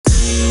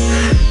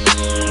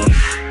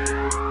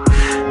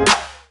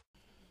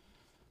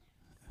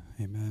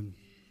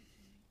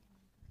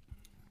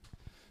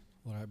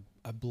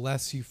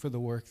bless you for the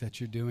work that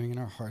you're doing in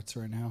our hearts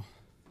right now.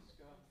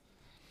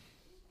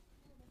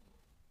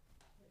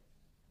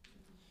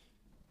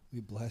 We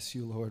bless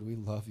you, Lord. We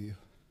love you.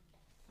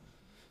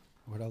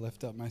 Lord, I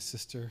lift up my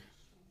sister.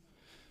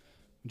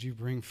 Would you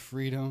bring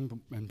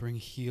freedom and bring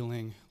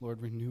healing? Lord,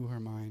 renew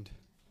her mind.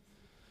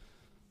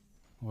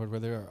 Lord, where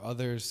there are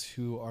others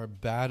who are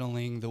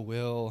battling the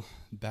will,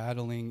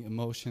 battling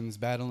emotions,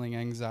 battling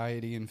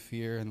anxiety and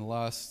fear and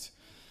lust,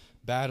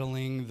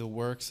 battling the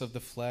works of the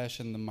flesh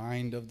and the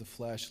mind of the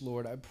flesh,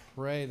 Lord, I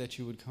pray that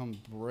you would come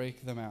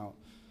break them out.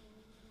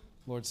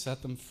 Lord,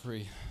 set them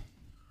free.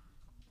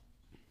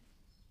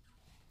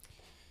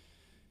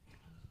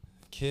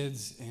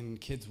 Kids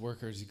and kids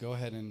workers, you go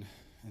ahead and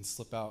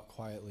slip out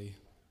quietly.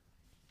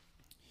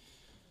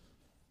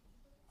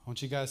 I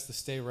want you guys to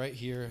stay right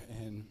here,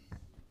 and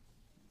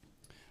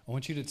I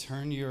want you to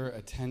turn your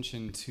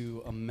attention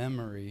to a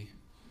memory.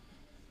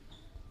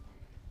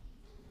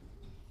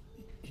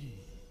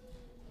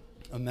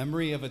 A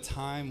memory of a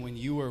time when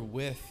you were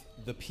with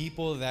the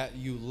people that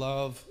you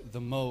love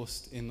the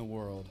most in the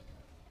world.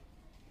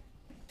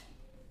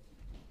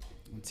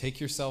 And take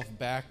yourself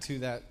back to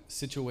that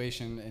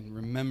situation and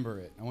remember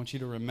it. I want you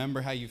to remember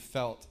how you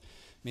felt.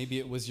 Maybe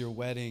it was your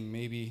wedding.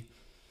 Maybe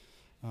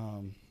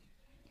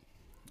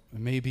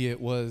it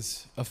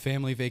was a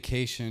family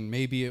vacation.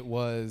 Maybe it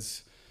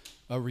was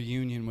a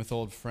reunion with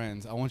old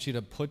friends. I want you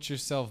to put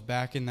yourself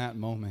back in that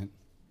moment.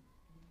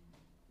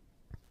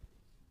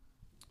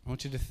 I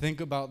want you to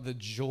think about the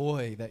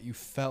joy that you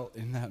felt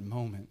in that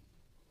moment.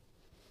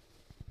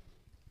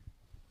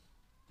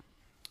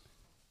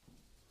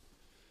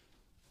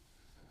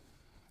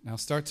 Now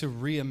start to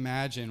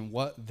reimagine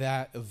what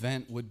that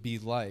event would be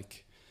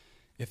like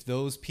if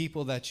those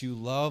people that you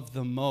love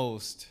the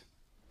most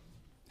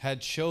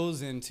had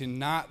chosen to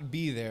not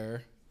be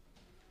there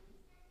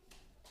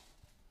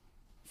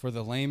for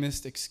the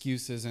lamest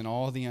excuses and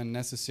all the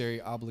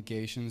unnecessary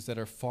obligations that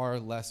are far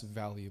less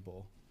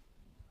valuable.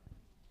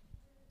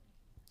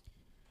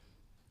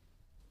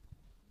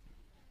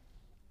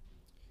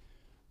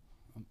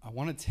 I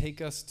want to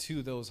take us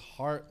to those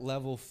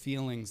heart-level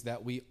feelings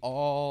that we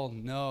all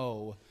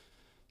know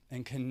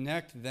and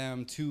connect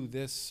them to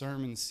this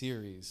sermon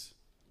series.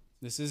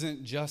 This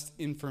isn't just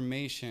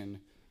information.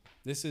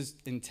 This is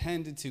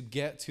intended to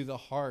get to the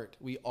heart.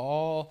 We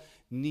all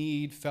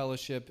need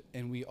fellowship,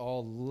 and we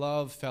all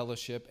love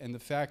fellowship. And the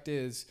fact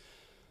is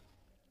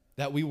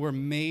that we were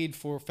made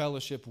for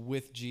fellowship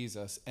with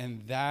Jesus,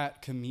 and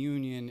that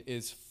communion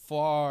is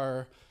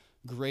far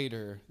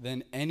greater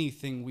than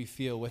anything we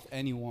feel with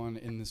anyone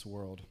in this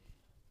world.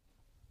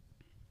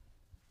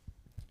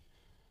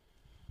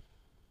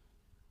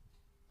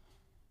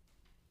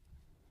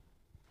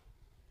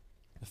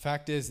 The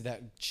fact is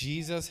that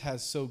Jesus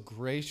has so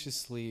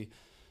graciously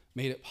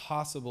made it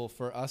possible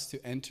for us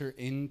to enter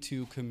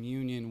into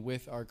communion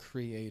with our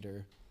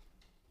Creator.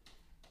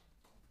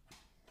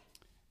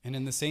 And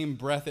in the same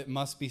breath, it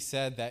must be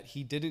said that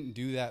He didn't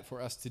do that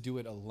for us to do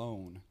it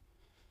alone.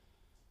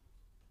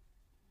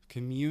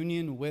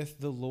 Communion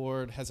with the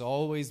Lord has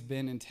always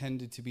been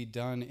intended to be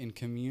done in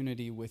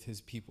community with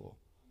His people.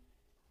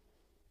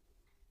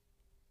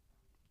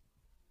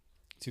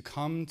 To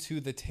come to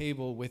the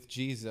table with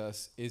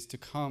Jesus is to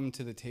come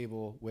to the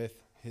table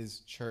with His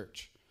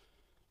church.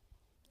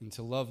 And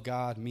to love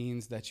God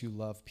means that you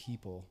love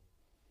people.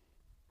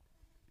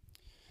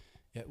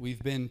 Yet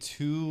we've been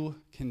too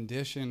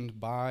conditioned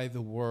by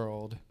the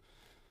world,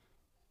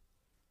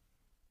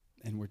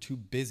 and we're too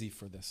busy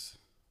for this.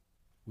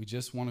 We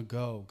just want to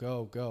go,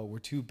 go, go. We're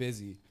too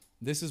busy.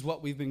 This is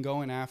what we've been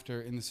going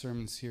after in the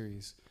sermon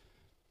series.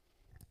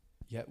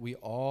 Yet we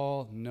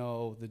all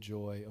know the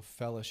joy of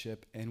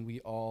fellowship, and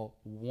we all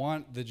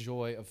want the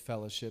joy of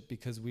fellowship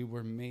because we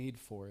were made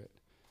for it.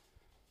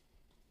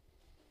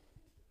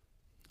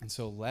 And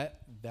so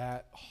let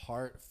that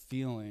heart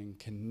feeling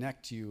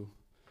connect you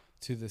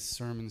to this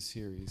sermon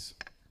series.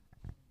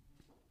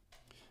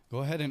 Go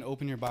ahead and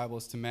open your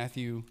Bibles to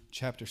Matthew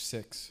chapter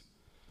 6.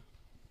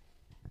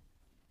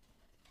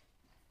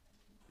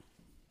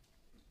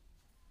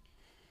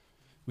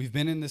 We've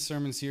been in this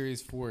sermon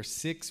series for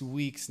 6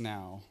 weeks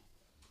now.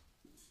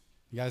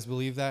 You guys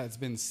believe that? It's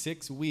been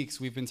 6 weeks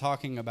we've been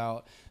talking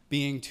about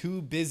being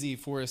too busy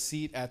for a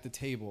seat at the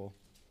table.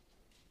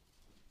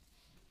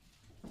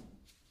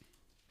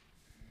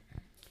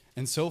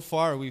 And so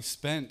far, we've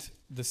spent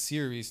the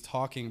series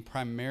talking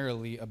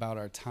primarily about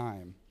our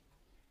time.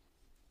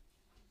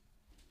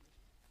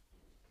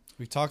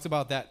 We've talked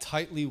about that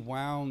tightly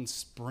wound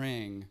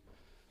spring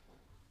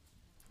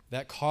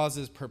that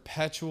causes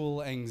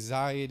perpetual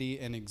anxiety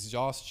and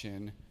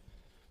exhaustion,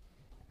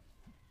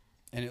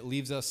 and it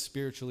leaves us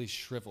spiritually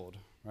shriveled,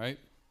 right?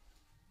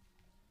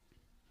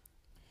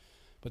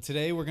 But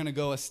today we're going to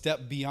go a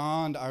step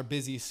beyond our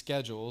busy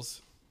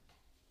schedules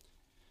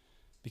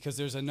because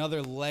there's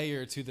another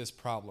layer to this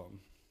problem.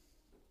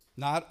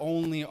 Not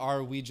only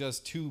are we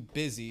just too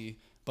busy,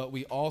 but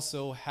we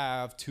also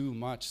have too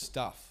much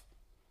stuff.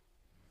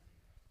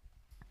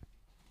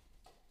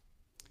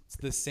 It's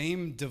the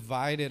same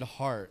divided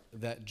heart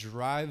that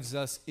drives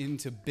us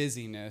into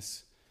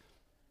busyness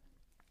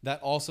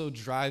that also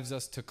drives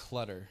us to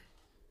clutter.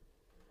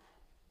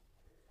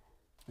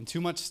 And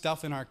too much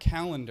stuff in our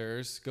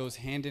calendars goes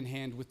hand in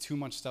hand with too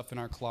much stuff in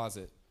our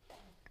closet.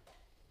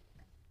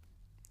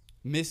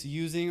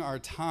 Misusing our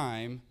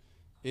time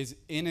is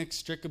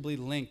inextricably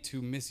linked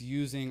to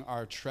misusing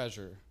our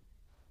treasure.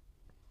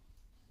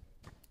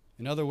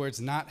 In other words,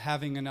 not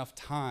having enough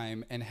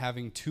time and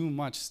having too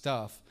much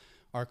stuff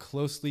are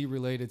closely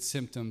related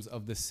symptoms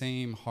of the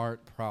same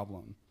heart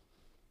problem.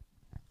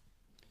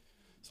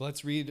 So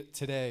let's read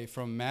today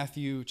from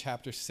Matthew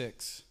chapter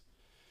 6.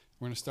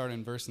 We're going to start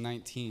in verse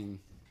 19.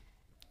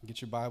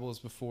 Get your Bibles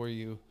before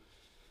you.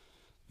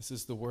 This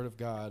is the Word of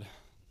God.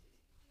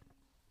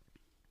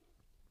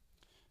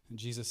 And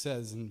Jesus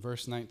says in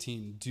verse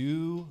 19,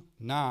 "Do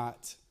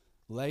not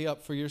lay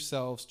up for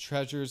yourselves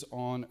treasures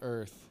on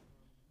earth,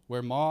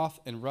 where moth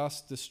and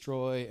rust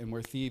destroy and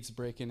where thieves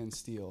break in and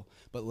steal.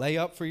 But lay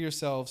up for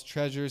yourselves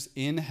treasures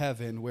in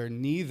heaven, where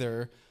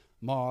neither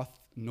moth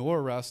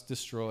nor rust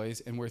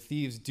destroys and where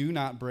thieves do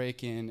not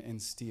break in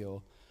and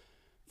steal.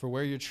 For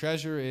where your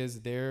treasure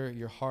is, there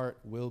your heart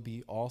will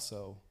be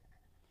also.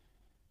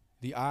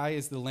 The eye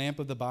is the lamp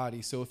of the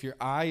body. So if your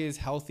eye is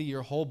healthy,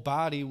 your whole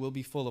body will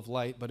be full of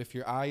light. But if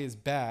your eye is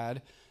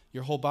bad,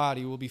 your whole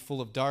body will be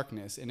full of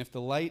darkness. And if the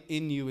light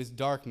in you is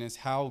darkness,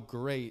 how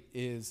great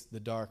is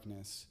the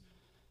darkness?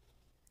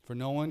 For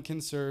no one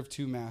can serve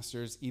two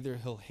masters. Either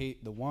he'll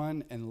hate the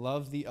one and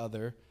love the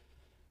other,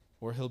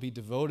 or he'll be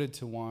devoted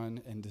to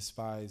one and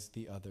despise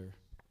the other.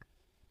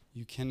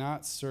 You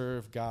cannot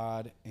serve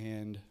God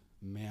and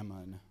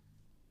mammon."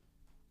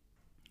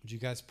 Would you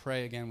guys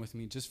pray again with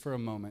me just for a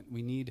moment?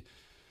 We need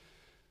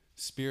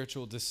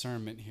spiritual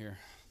discernment here.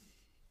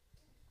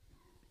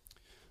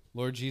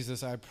 Lord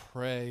Jesus, I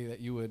pray that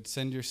you would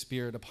send your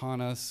Spirit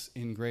upon us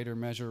in greater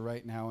measure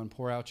right now and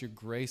pour out your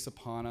grace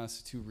upon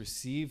us to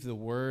receive the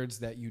words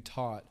that you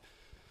taught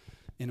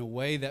in a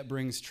way that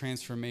brings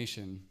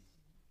transformation.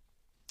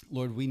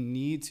 Lord, we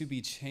need to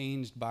be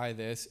changed by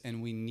this,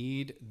 and we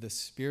need the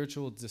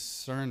spiritual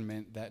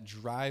discernment that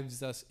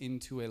drives us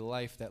into a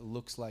life that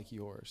looks like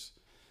yours.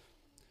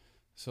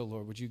 So,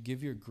 Lord, would you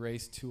give your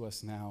grace to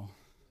us now?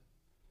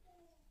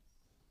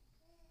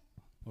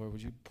 Lord,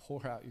 would you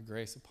pour out your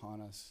grace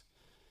upon us?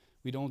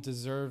 We don't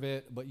deserve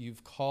it, but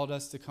you've called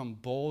us to come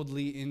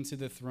boldly into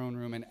the throne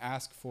room and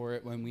ask for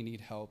it when we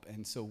need help.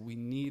 And so we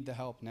need the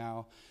help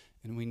now,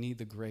 and we need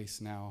the grace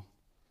now.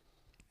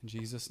 In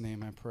Jesus'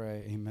 name I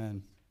pray,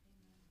 amen.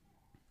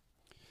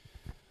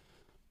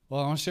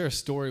 Well, I want to share a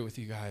story with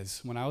you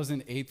guys. When I was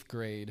in 8th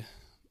grade,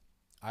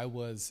 I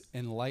was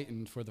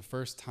enlightened for the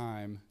first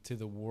time to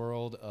the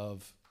world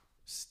of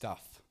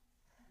stuff.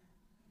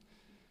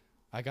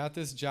 I got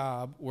this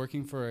job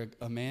working for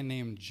a man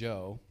named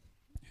Joe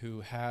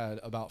who had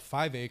about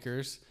 5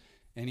 acres,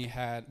 and he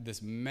had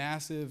this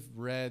massive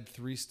red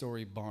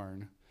 3-story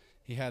barn.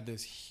 He had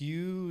this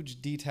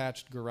huge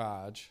detached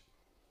garage,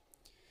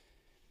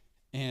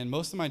 and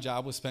most of my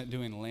job was spent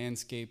doing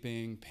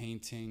landscaping,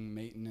 painting,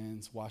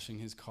 maintenance, washing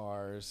his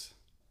cars.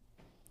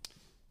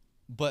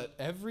 But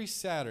every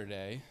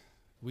Saturday,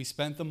 we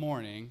spent the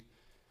morning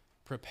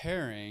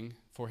preparing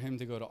for him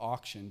to go to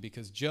auction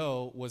because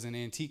Joe was an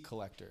antique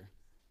collector.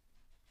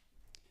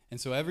 And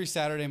so every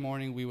Saturday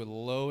morning, we would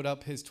load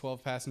up his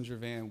 12-passenger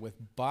van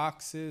with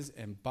boxes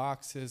and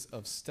boxes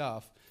of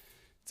stuff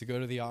to go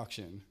to the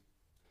auction.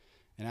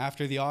 And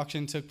after the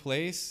auction took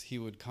place, he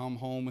would come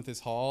home with his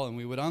haul, and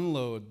we would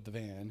unload the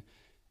van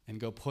and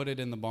go put it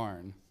in the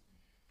barn.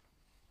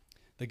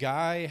 The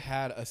guy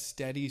had a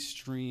steady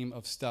stream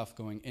of stuff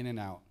going in and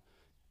out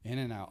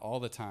all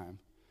the time.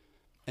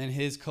 And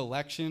his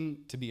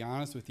collection, to be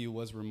honest with you,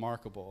 was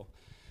remarkable.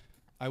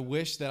 I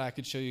wish that I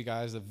could show you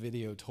guys a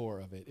video tour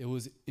of it. It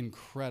was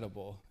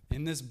incredible.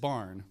 In this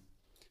barn,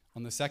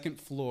 on the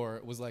 2nd floor,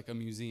 it was like a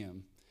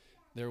museum.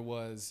 There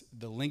was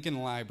the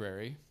Lincoln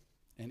Library,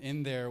 and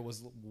in there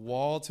was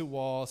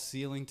wall-to-wall,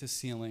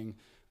 ceiling-to-ceiling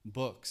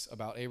books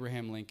about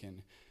Abraham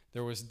Lincoln.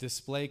 There was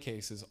display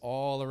cases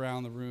all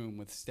around the room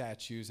with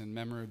statues and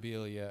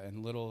memorabilia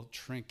and little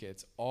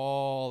trinkets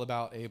all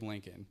about Abe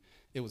Lincoln.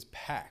 It was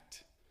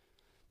packed.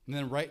 And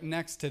then right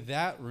next to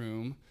that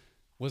room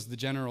was the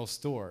general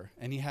store.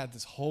 And he had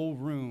this whole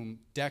room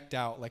decked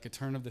out like a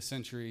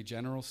turn-of-the-century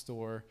general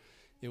store.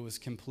 It was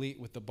complete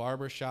with the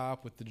barber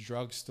shop, with the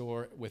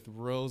drugstore, with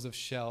rows of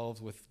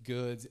shelves, with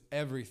goods,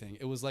 everything.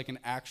 It was like an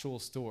actual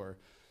store.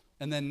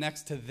 And then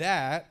next to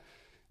that,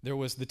 there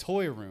was the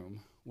toy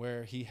room,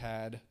 where he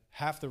had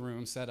half the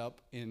room set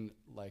up in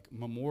like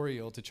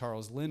memorial to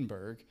Charles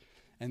Lindbergh,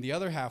 and the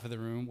other half of the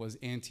room was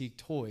antique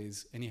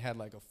toys, and he had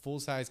like a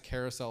full-size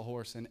carousel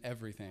horse and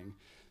everything.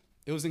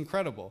 It was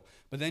incredible.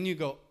 But then you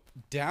go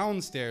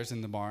downstairs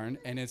in the barn,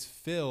 and it's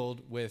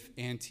filled with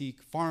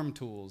antique farm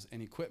tools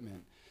and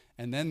equipment.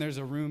 And then there's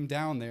a room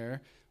down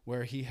there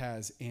where he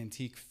has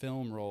antique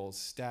film rolls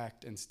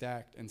stacked and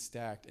stacked and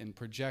stacked, and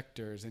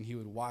projectors, and he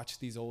would watch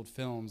these old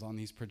films on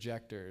these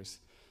projectors.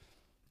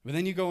 But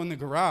then you go in the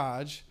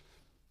garage,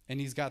 And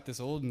he's got this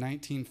old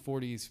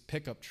 1940s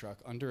pickup truck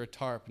under a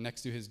tarp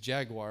next to his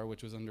Jaguar,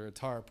 which was under a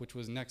tarp, which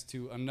was next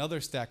to another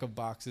stack of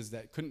boxes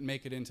that couldn't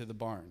make it into the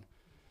barn.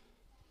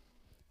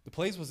 The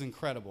place was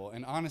incredible.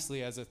 And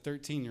honestly, as a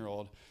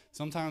 13-year-old,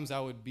 sometimes I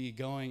would be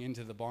going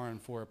into the barn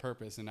for a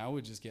purpose, and I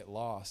would just get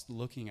lost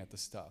looking at the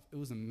stuff. It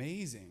was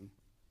amazing.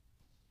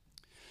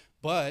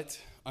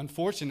 But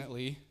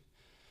unfortunately,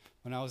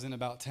 when I was in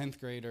about 10th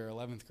grade or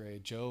 11th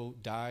grade, Joe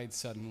died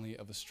suddenly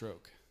of a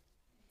stroke.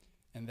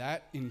 And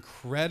that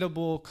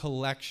incredible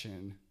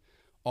collection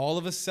all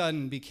of a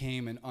sudden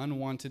became an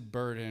unwanted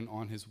burden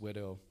on his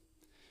widow.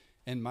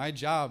 And my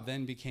job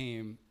then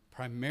became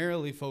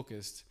primarily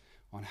focused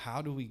on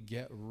how do we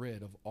get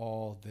rid of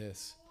all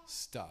this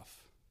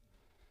stuff.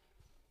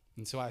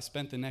 And so I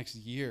spent the next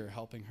year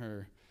helping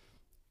her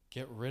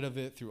get rid of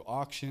it through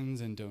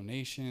auctions and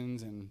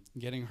donations and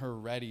getting her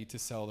ready to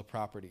sell the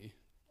property.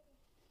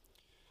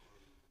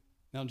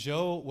 Now,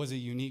 Joe was a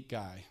unique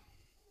guy.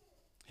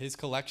 His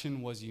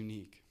collection was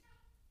unique.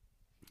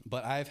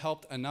 But I've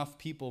helped enough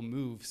people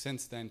move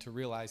since then to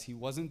realize he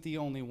wasn't the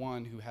only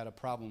one who had a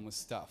problem with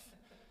stuff.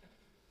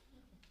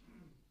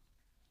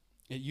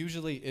 It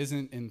usually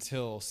isn't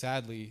until,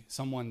 sadly,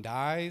 someone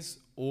dies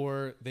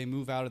or they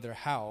move out of their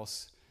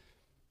house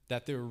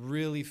that they're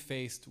really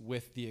faced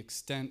with the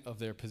extent of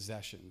their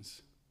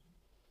possessions.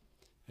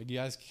 You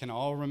guys can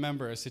all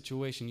remember a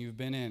situation you've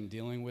been in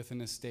dealing with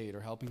an estate or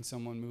helping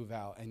someone move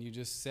out, and you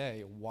just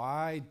say,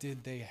 why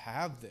did they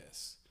have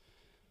this?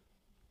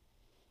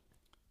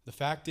 The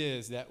fact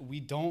is that we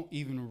don't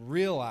even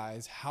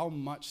realize how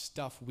much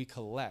stuff we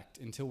collect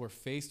until we're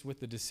faced with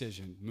the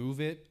decision,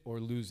 move it or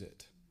lose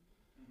it.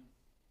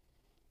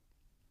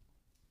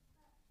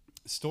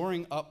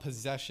 Storing up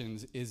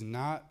possessions is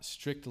not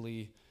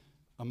strictly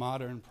a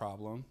modern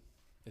problem.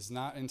 It's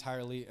not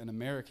entirely an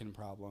American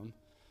problem.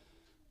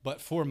 But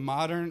for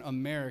modern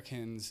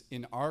Americans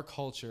in our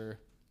culture,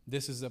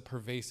 this is a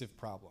pervasive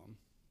problem.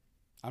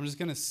 I'm just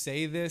going to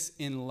say this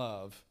in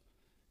love.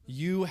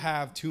 You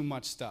have too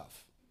much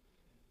stuff.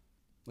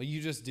 Like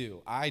you just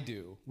do. I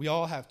do. We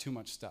all have too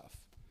much stuff.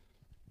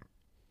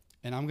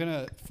 And I'm going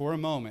to, for a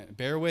moment,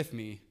 bear with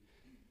me,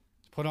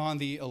 put on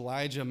the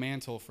Elijah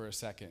mantle for a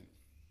second,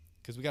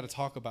 because we got to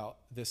talk about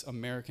this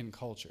American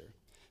culture.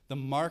 The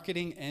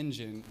marketing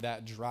engine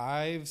that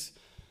drives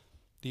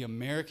the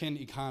American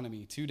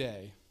economy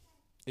today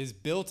is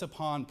built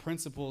upon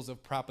principles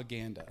of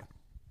propaganda.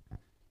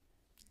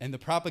 And the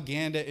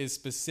propaganda is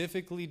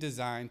specifically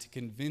designed to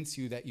convince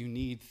you that you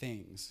need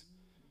things.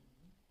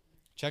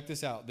 Check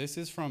this out. This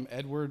is from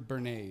Edward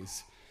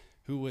Bernays,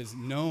 who was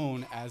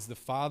known as the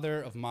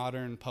father of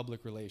modern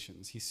public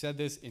relations. He said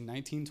this in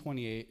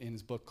 1928 in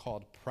his book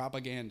called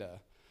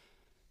Propaganda.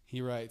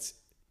 He writes,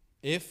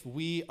 "If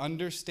we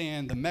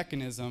understand the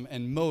mechanism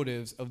and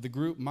motives of the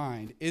group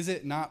mind, is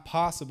it not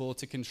possible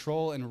to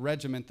control and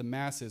regiment the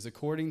masses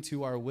according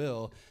to our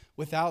will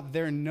without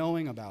their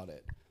knowing about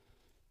it?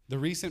 The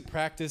recent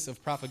practice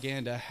of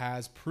propaganda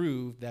has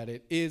proved that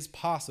it is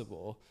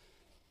possible,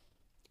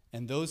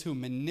 and those who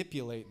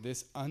manipulate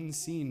this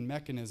unseen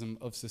mechanism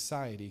of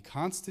society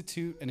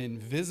constitute an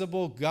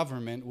invisible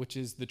government which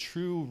is the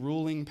true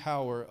ruling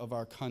power of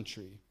our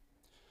country."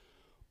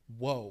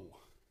 Whoa,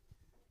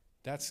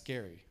 that's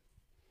scary.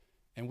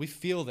 And we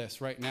feel this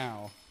right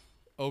now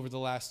over the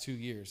last 2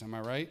 years, am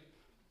I right?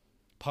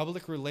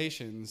 Public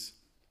relations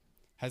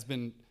has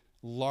been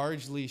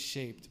largely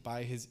shaped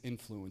by his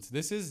influence.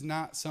 This is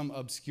not some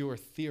obscure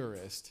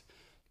theorist.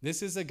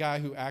 This is a guy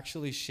who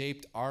actually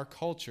shaped our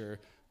culture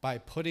by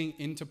putting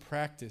into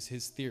practice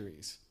his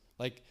theories.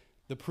 Like,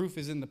 the proof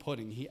is in the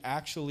pudding. He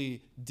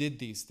actually did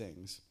these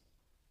things.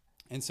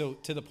 And so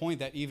to the point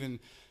that even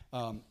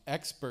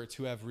experts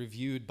who have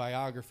reviewed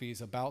biographies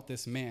about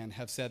this man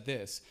have said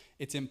this: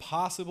 it's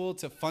impossible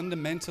to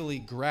fundamentally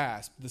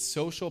grasp the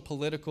social,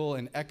 political,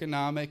 and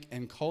economic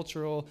and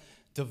cultural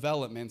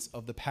developments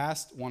of the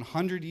past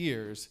 100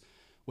 years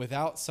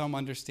without some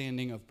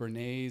understanding of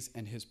Bernays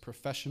and his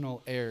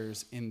professional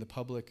errors in the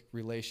public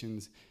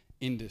relations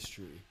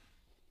industry.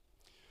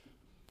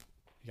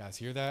 You guys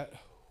hear that?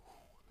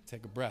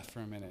 Take a breath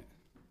for a minute.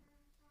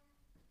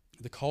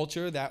 The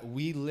culture that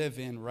we live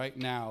in right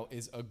now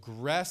is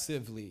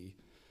aggressively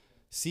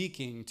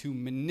seeking to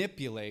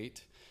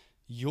manipulate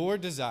your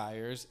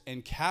desires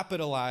and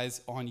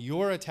capitalize on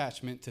your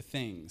attachment to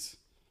things.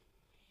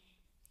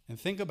 And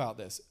think about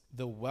this.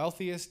 The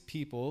wealthiest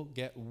people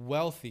get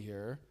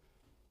wealthier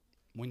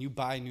when you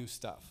buy new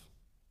stuff.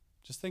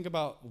 Just think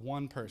about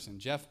one person,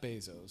 Jeff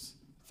Bezos.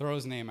 Throw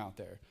his name out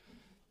there.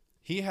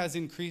 He has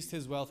increased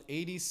his wealth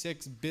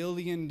 $86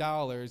 billion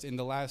in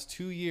the last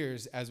 2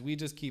 years as we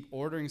just keep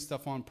ordering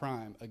stuff on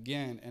Prime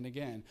again and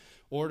again.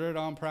 Order it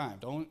on Prime.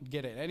 Don't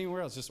get it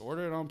anywhere else. Just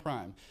order it on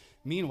Prime.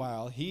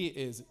 Meanwhile, he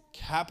is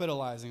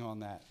capitalizing on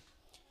that.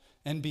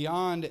 And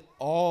beyond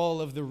all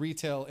of the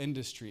retail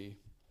industry,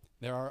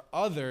 there are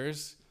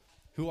others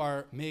who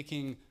are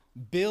making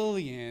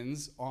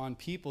billions on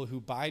people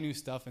who buy new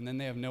stuff and then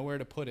they have nowhere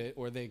to put it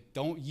or they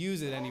don't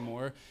use it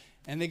anymore.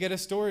 And they get a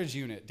storage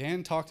unit.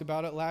 Dan talked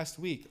about it last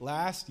week.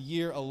 Last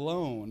year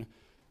alone,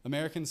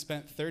 Americans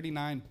spent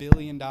 $39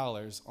 billion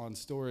on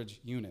storage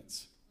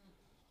units.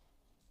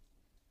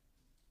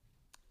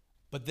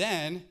 But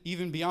then,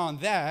 even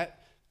beyond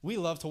that, we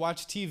love to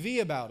watch TV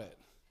about it,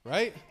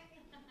 right?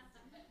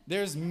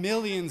 There's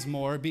millions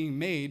more being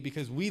made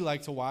because we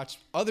like to watch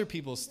other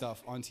people's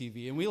stuff on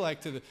TV, and we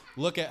like to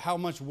look at how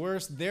much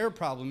worse their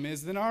problem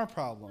is than our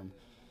problem.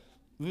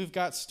 We've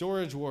got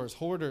storage wars,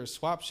 hoarders,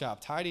 swap shop,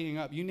 tidying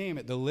up, you name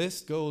it. The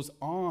list goes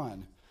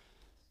on.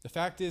 The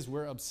fact is,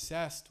 we're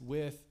obsessed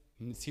with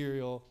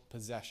material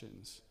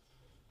possessions.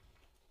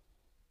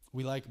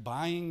 We like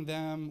buying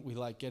them. We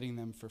like getting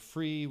them for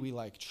free. We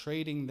like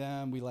trading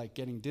them. We like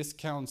getting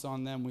discounts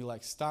on them. We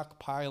like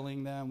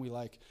stockpiling them. We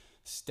like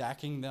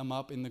stacking them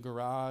up in the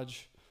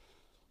garage.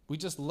 We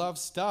just love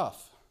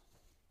stuff.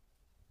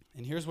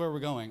 And here's where we're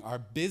going. Our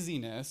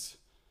busyness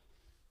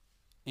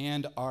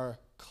and our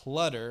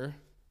clutter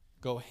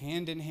go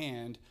hand in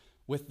hand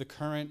with the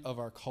current of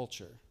our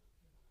culture.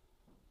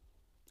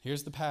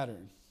 Here's the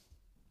pattern.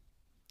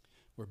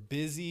 We're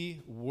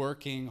busy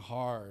working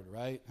hard,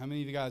 right? How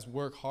many of you guys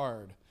work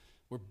hard?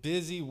 We're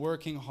busy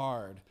working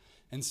hard.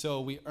 And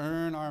so we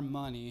earn our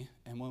money,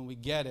 and when we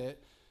get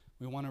it,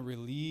 we want to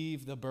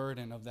relieve the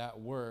burden of that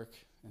work.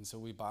 And so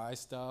we buy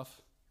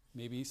stuff.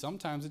 Maybe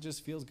sometimes it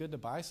just feels good to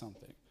buy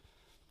something.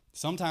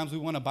 Sometimes we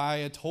want to buy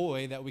a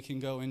toy that we can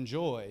go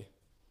enjoy.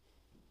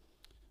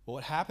 But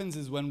what happens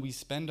is when we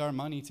spend our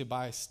money to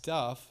buy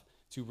stuff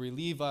to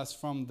relieve us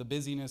from the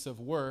busyness of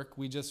work,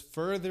 we just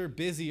further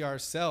busy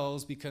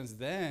ourselves because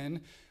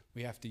then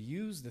we have to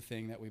use the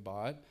thing that we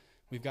bought.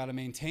 We've got to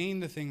maintain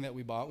the thing that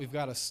we bought. We've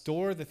got to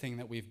store the thing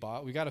that we've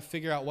bought. We've got to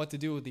figure out what to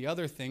do with the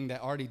other thing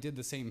that already did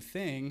the same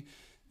thing,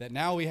 that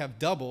now we have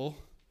double.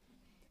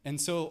 And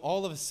so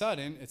all of a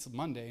sudden, it's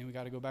Monday and we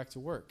got to go back to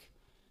work.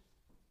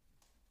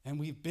 And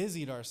we've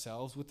busied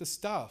ourselves with the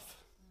stuff.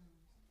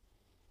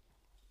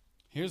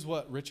 Here's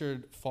what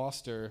Richard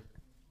Foster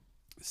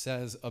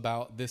says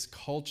about this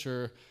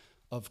culture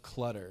of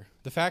clutter.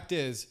 The fact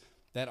is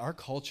that our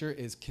culture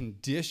is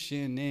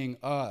conditioning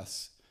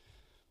us.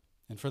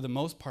 And for the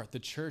most part, the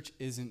church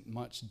isn't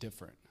much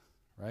different,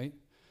 right?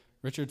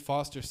 Richard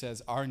Foster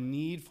says, our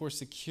need for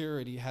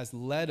security has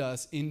led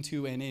us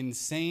into an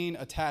insane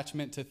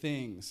attachment to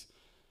things.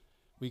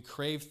 We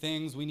crave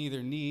things we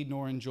neither need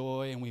nor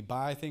enjoy, and we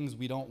buy things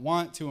we don't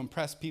want to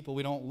impress people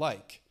we don't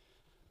like.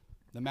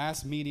 The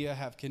mass media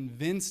have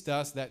convinced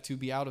us that to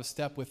be out of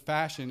step with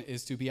fashion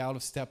is to be out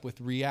of step with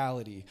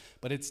reality.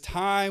 But it's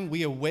time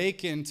we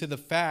awaken to the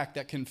fact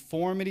that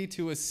conformity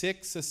to a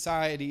sick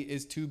society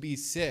is to be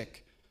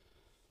sick.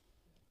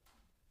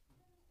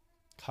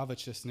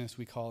 Covetousness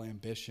we call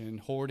ambition,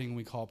 hoarding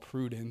we call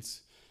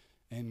prudence,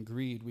 and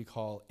greed we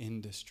call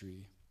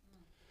industry.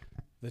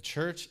 The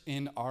church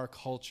in our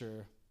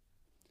culture,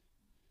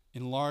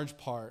 in large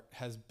part,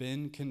 has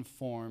been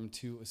conformed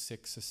to a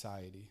sick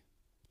society.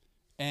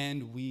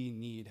 And we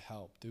need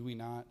help, do we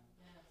not?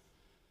 Yes.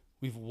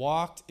 We've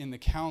walked in the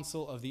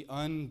counsel of the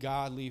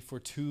ungodly for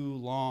too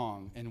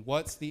long. And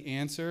what's the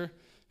answer?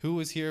 Who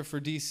was here for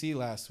DC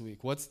last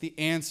week? What's the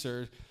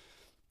answer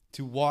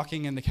to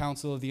walking in the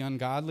counsel of the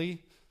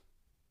ungodly?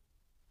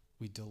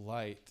 We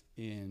delight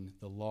in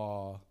the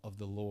law of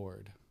the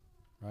Lord,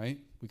 right?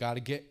 We got to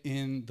get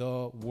in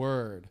the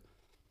Word.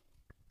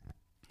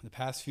 The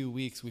past few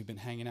weeks, we've been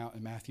hanging out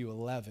in Matthew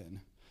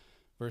 11,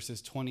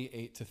 verses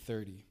 28 to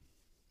 30.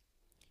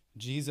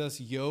 Jesus'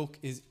 yoke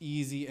is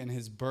easy and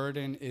his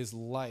burden is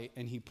light,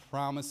 and he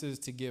promises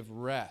to give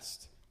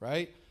rest,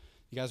 right?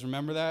 You guys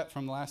remember that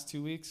from the last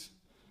 2 weeks?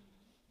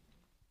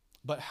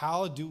 But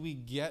how do we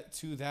get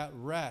to that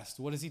rest?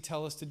 What does he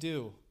tell us to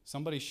do?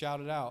 Somebody shout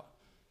it out.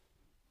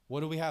 What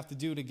do we have to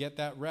do to get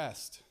that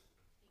rest?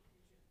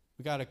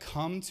 We got to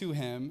come to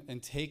him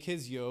and take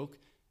his yoke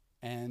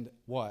and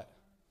what?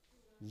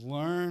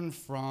 Learn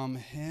from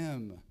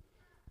him.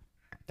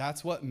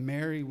 That's what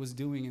Mary was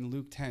doing in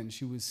Luke 10.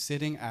 She was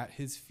sitting at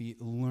his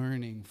feet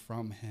learning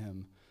from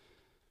him.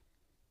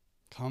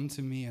 Come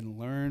to me and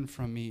learn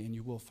from me, and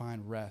you will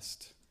find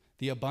rest.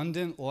 The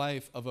abundant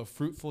life of a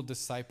fruitful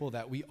disciple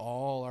that we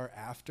all are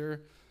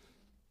after,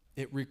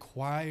 it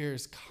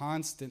requires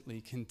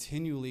constantly,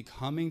 continually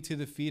coming to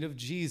the feet of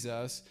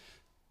Jesus,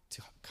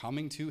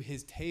 coming to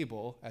his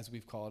table, as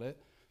we've called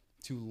it,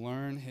 to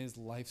learn his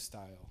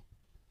lifestyle.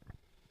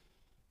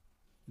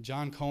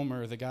 John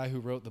Comer, the guy who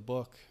wrote the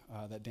book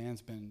that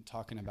Dan's been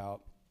talking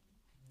about,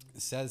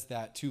 says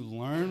that to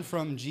learn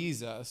from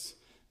Jesus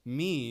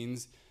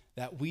means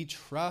that we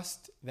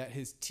trust that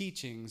his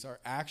teachings are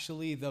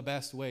actually the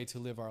best way to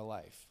live our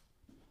life.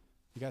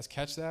 You guys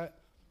catch that?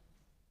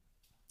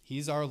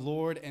 He's our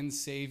Lord and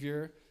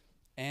Savior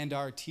and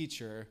our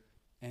teacher,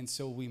 and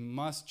so we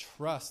must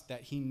trust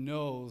that he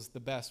knows the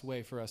best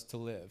way for us to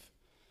live.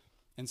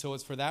 And so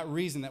it's for that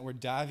reason that we're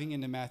diving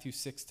into Matthew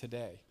 6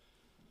 today.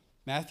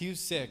 Matthew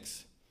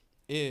 6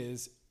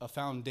 is a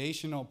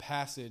foundational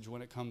passage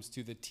when it comes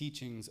to the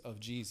teachings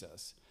of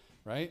Jesus,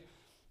 right?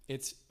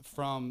 It's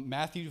from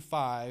Matthew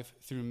 5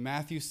 through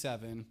Matthew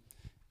 7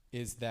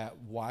 is that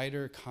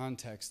wider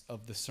context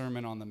of the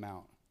Sermon on the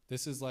Mount.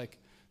 This is like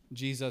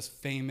Jesus'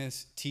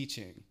 famous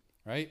teaching,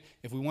 right?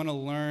 If we want to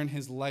learn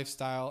his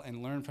lifestyle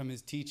and learn from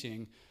his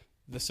teaching,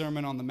 the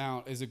Sermon on the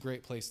Mount is a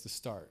great place to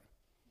start.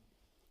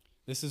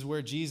 This is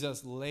where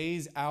Jesus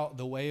lays out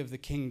the way of the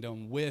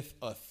kingdom with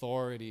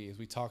authority, as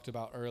we talked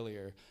about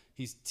earlier.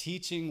 He's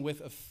teaching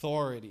with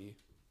authority.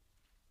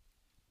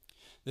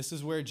 This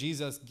is where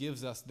Jesus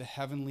gives us the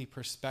heavenly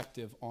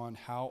perspective on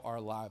how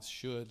our lives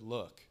should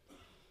look.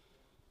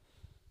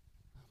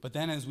 But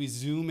then as we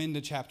zoom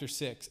into chapter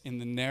 6, in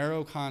the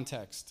narrow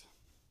context,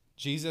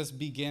 Jesus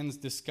begins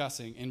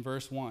discussing in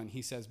verse 1.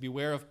 He says,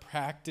 beware of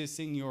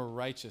practicing your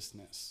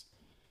righteousness.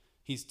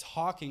 He's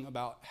talking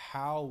about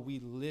how we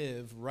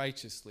live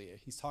righteously.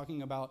 He's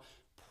talking about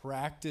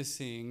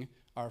practicing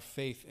our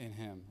faith in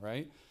him,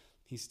 right?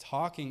 He's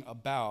talking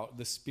about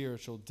the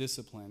spiritual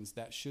disciplines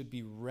that should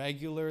be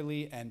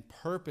regularly and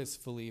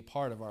purposefully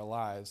part of our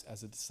lives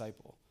as a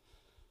disciple.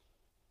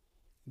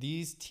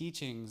 These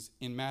teachings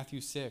in Matthew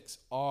 6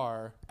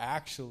 are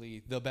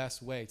actually the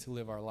best way to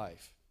live our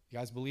life. You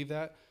guys believe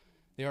that?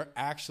 They are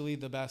actually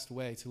the best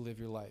way to live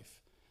your life.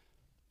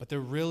 But they're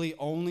really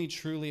only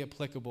truly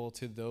applicable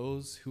to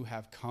those who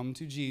have come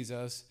to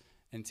Jesus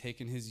and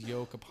taken his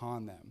yoke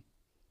upon them.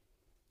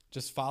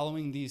 Just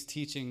following these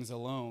teachings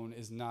alone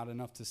is not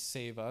enough to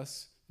save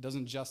us. It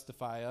doesn't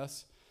justify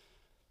us.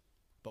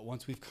 But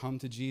once we've come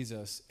to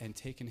Jesus and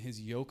taken his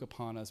yoke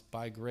upon us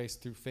by grace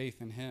through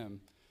faith in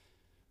him,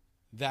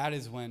 that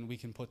is when we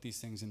can put these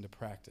things into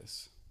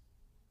practice.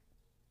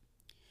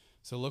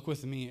 So look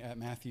with me at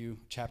Matthew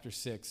chapter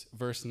 6,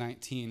 verse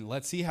 19.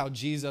 Let's see how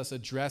Jesus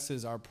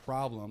addresses our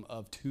problem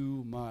of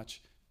too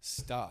much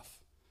stuff.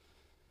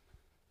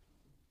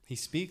 He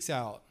speaks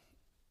out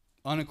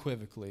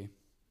unequivocally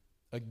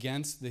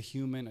against the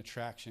human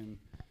attraction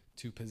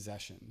to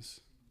possessions.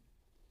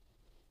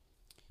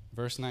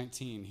 Verse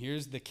 19,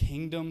 here's the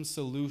kingdom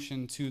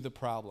solution to the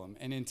problem.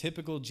 And in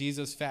typical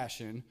Jesus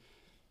fashion,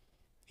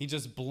 he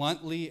just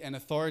bluntly and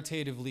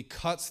authoritatively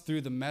cuts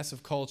through the mess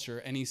of culture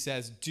and he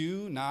says,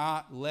 do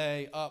not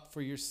lay up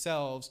for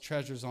yourselves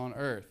treasures on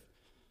earth.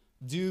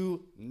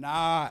 Do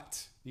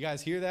not. You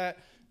guys hear that?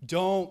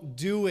 Don't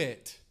do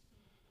it.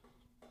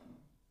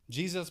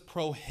 Jesus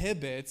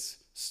prohibits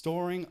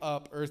storing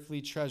up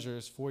earthly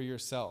treasures for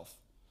yourself.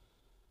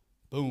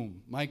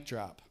 Boom, mic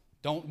drop.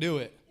 Don't do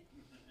it.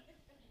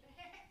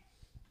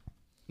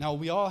 Now,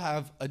 we all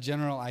have a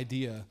general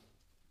idea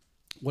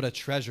what a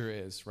treasure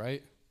is,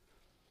 right?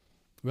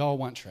 We all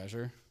want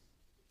treasure.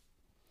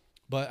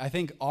 But I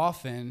think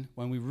often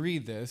when we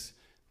read this,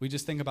 we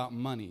just think about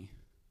money,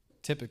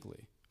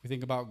 typically. We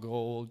think about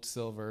gold,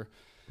 silver.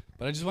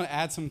 But I just want to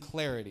add some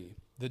clarity.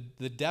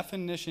 The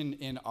definition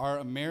in our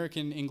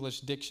American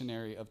English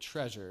dictionary of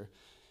treasure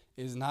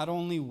is not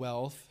only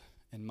wealth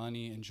and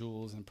money and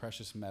jewels and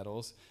precious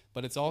metals,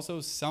 but it's also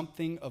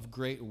something of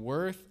great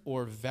worth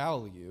or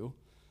value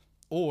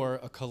or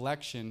a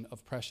collection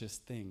of precious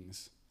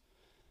things.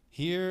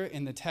 Here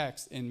in the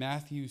text in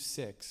Matthew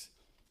 6,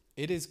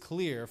 it is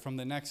clear from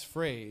the next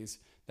phrase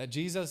that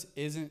Jesus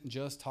isn't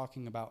just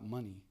talking about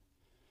money.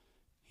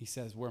 He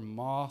says, where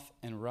moth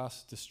and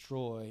rust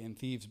destroy and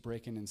thieves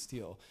break in and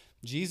steal.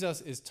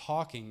 Jesus is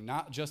talking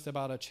not just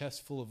about a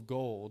chest full of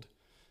gold.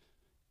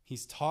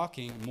 He's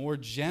talking more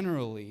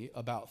generally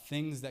about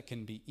things that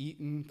can be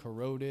eaten,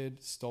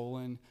 corroded,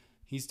 stolen.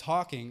 He's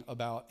talking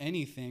about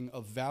anything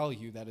of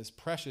value that is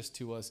precious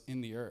to us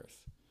in the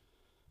earth.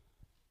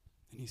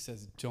 And he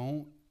says,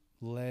 don't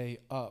lay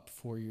up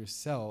for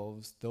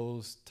yourselves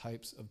those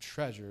types of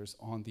treasures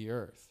on the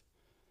earth.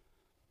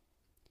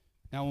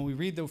 Now, when we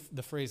read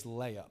the phrase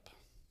layup,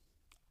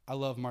 I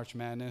love March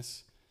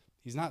Madness.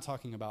 He's not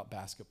talking about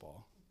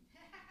basketball.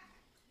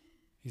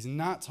 He's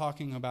not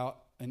talking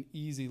about an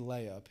easy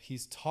layup.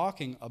 He's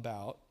talking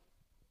about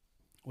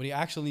what he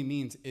actually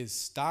means is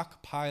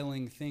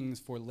stockpiling things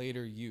for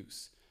later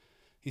use.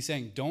 He's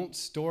saying, don't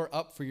store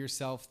up for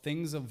yourself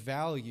things of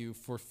value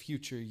for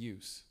future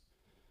use.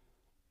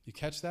 You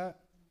catch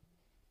that?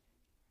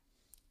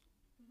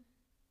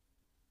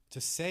 To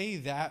say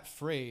that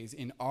phrase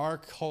in our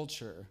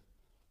culture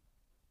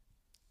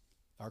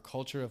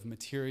of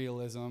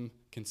materialism,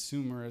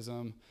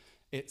 consumerism,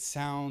 it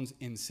sounds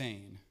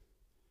insane.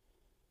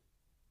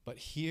 But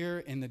here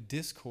in the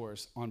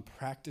discourse on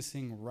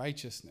practicing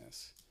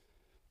righteousness,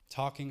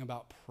 talking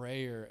about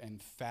prayer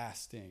and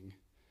fasting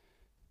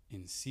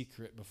in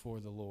secret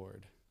before the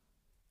Lord,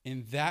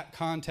 in that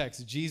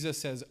context, Jesus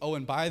says, oh,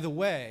 and by the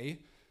way,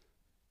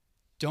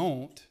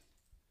 don't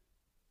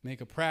make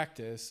a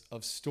practice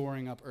of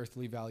storing up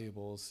earthly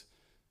valuables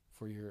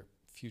for your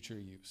future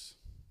use.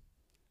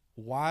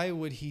 Why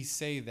would he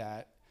say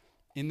that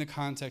in the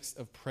context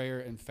of prayer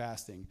and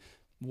fasting?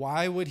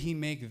 Why would he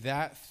make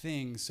that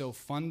thing so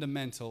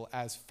fundamental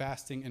as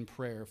fasting and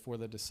prayer for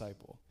the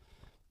disciple?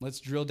 Let's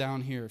drill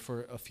down here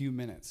for a few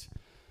minutes.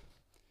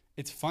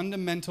 It's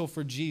fundamental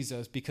for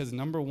Jesus because,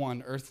 number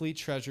one, earthly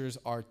treasures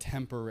are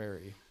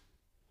temporary.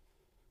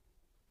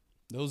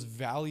 Those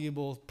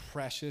valuable,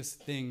 precious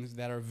things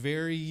that are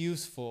very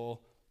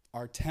useful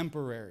are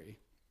temporary.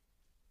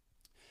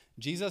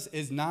 Jesus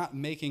is not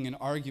making an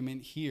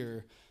argument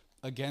here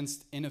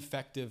against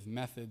ineffective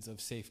methods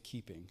of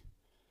safekeeping.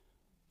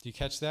 Do you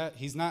catch that?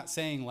 He's not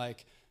saying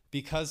like,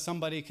 because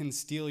somebody can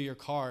steal your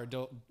car,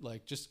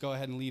 just go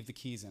ahead and leave the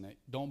keys in it.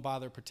 Don't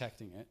bother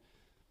protecting it.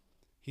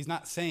 He's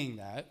not saying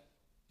that.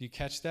 Do you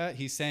catch that?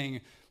 He's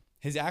saying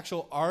his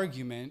actual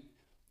argument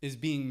is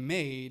being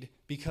made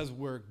because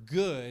we're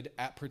good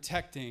at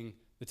protecting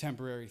the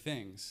temporary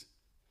things,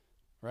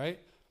 right?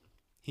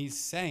 He's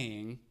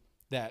saying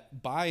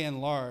that by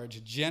and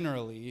large,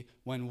 generally,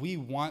 when we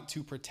want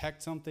to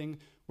protect something,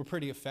 we're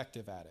pretty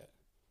effective at it.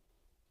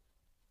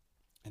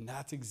 And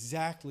that's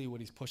exactly what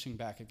he's pushing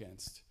back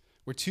against.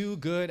 We're too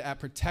good at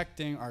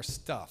protecting our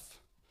stuff.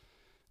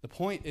 The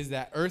point is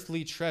that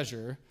earthly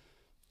treasure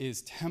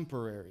is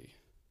temporary.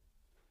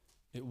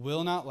 It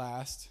will not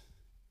last.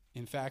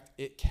 In fact,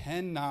 it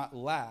cannot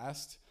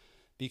last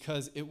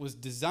because it was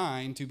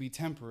designed to be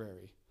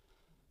temporary.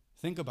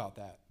 Think about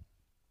that.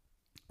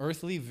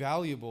 Earthly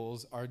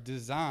valuables are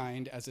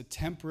designed as a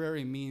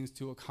temporary means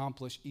to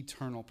accomplish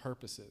eternal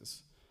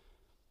purposes.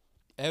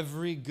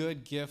 Every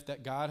good gift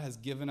that God has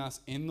given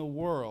us in the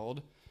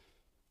world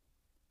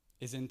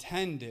is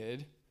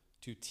intended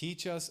to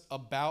teach us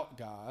about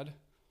God,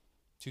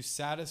 to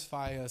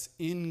satisfy us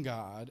in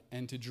God,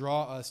 and to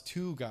draw us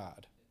to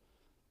God.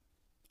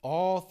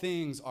 All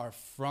things are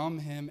from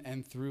him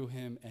and through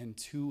him and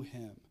to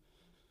him.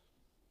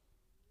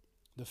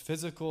 The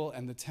physical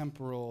and the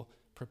temporal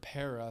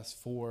prepare us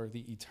for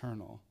the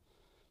eternal.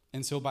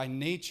 And so by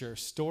nature,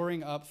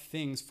 storing up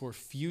things for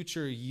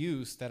future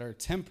use that are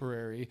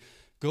temporary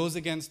goes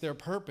against their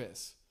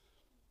purpose.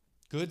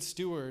 Good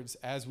stewards,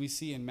 as we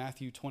see in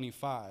Matthew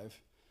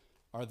 25,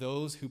 are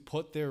those who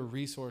put their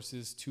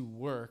resources to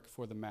work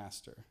for the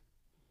master.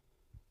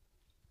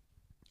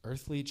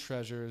 Earthly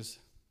treasures,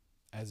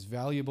 as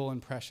valuable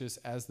and precious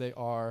as they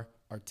are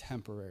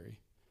temporary.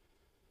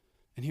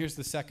 And here's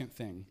the second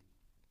thing.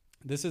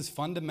 This is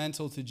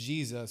fundamental to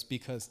Jesus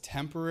because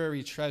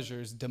temporary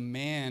treasures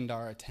demand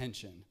our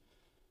attention.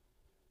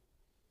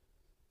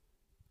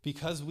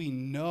 Because we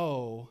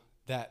know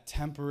that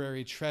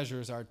temporary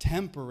treasures are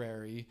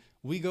temporary,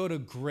 we go to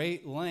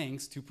great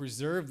lengths to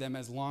preserve them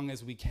as long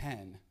as we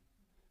can.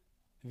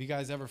 Have you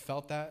guys ever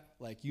felt that?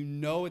 Like, you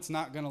know it's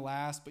not going to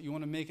last, but you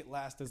want to make it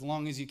last as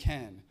long as you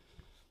can.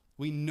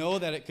 We know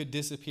that it could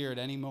disappear at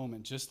any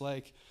moment, just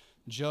like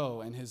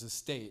Joe and his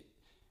estate.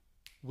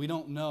 We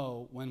don't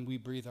know when we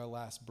breathe our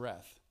last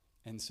breath.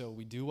 And so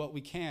we do what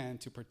we can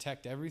to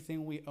protect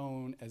everything we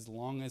own as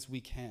long as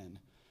we can.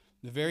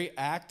 The very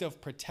act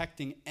of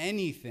protecting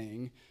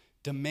anything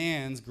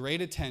demands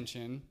great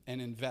attention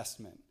and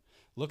investment.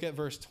 Look at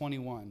verse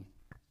 21.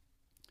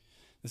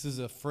 This is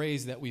a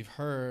phrase that we've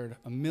heard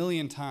a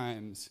million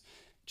times.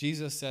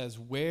 Jesus says,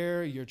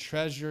 "Where your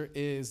treasure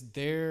is,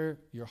 there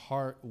your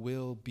heart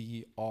will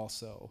be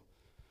also."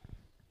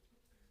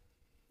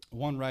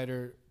 One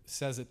writer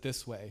says it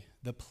this way: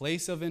 the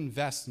place of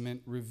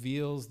investment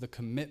reveals the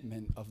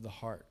commitment of the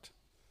heart.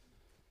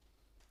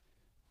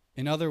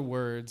 In other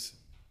words,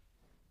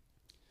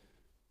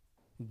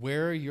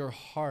 where your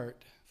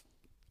heart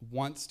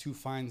wants to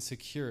find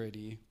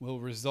security will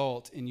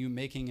result in you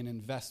making an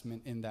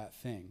investment in that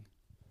thing.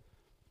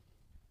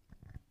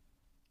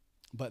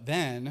 But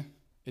then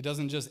it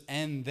doesn't just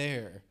end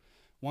there.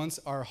 Once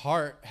our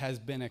heart has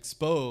been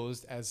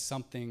exposed as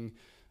something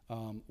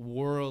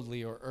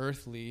worldly or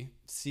earthly,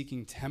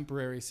 seeking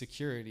temporary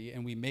security,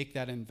 and we make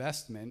that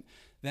investment,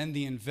 then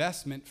the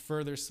investment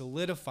further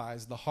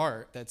solidifies the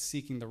heart that's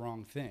seeking the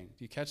wrong thing.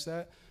 Do you catch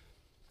that?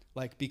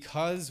 Like,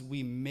 because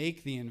we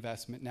make the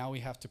investment, now we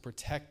have to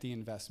protect the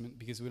investment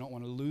because we don't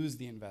want to lose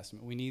the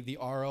investment. We need the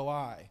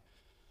ROI.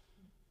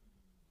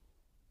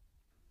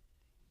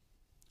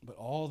 But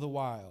all the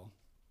while,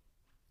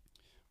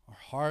 our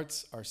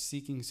hearts are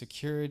seeking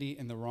security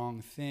in the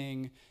wrong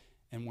thing,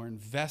 and we're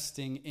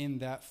investing in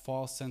that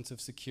false sense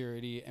of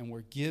security, and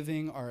we're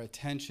giving our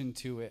attention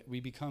to it. We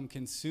become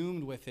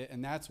consumed with it,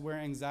 and that's where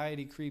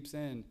anxiety creeps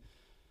in.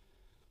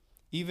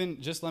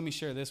 Even, just let me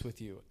share this with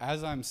you.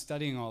 As I'm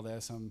studying all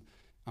this,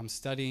 I'm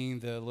studying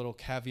the little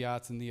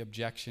caveats and the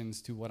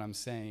objections to what I'm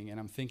saying, and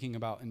I'm thinking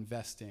about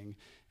investing.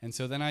 And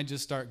so then I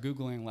just start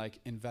Googling like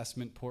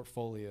investment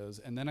portfolios,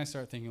 and then I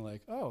start thinking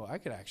like, oh, I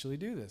could actually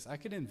do this. I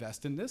could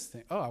invest in this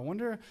thing. Oh, I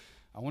wonder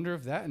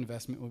if that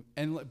investment would,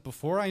 and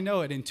before I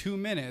know it, in 2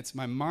 minutes,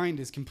 my mind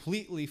is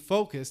completely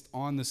focused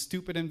on the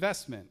stupid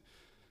investment,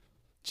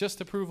 just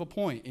to prove a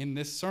point in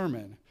this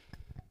sermon.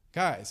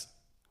 Guys,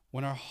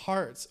 when our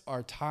hearts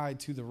are tied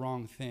to the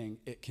wrong thing,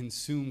 it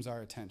consumes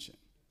our attention.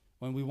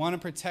 When we want to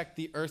protect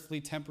the earthly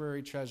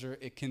temporary treasure,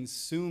 it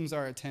consumes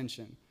our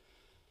attention.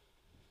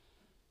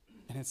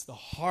 And it's the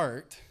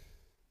heart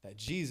that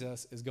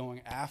Jesus is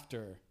going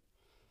after.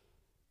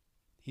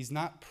 He's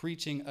not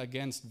preaching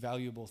against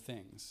valuable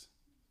things.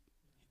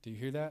 Do you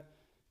hear that?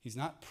 He's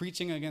not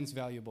preaching against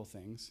valuable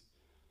things.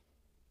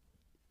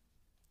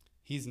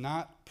 He's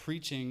not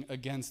preaching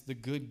against the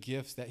good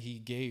gifts that he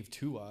gave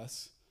to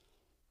us.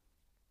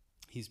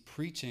 He's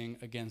preaching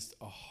against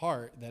a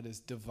heart that is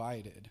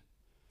divided.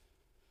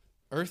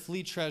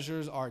 Earthly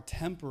treasures are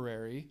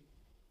temporary,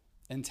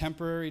 and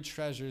temporary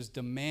treasures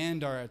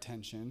demand our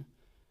attention,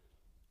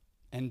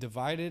 and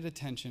divided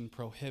attention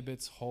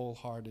prohibits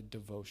wholehearted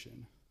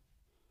devotion.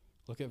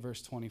 Look at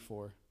verse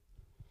 24.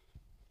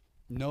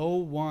 No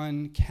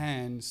one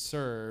can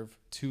serve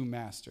two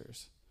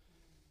masters.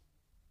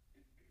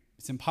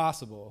 It's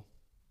impossible.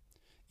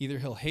 Either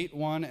he'll hate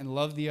one and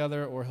love the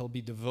other, or he'll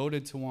be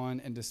devoted to one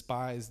and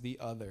despise the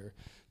other.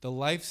 The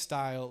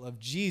lifestyle of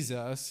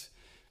Jesus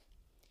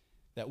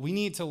that we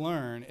need to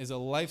learn is a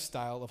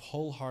lifestyle of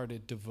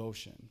wholehearted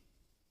devotion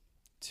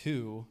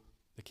to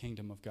the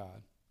kingdom of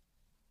God.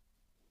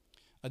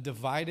 A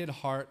divided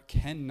heart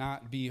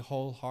cannot be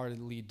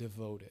wholeheartedly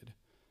devoted.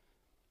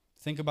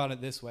 Think about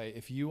it this way.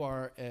 If you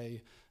are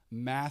a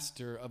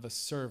master of a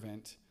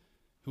servant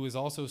who is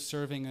also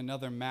serving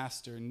another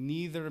master,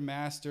 neither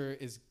master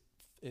is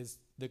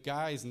the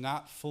guy is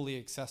not fully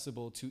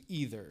accessible to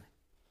either.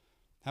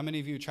 How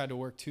many of you tried to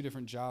work two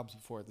different jobs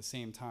before at the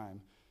same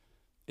time?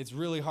 It's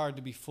really hard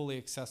to be fully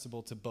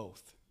accessible to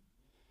both.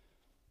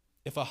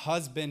 If a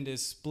husband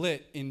is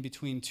split in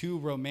between two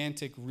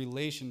romantic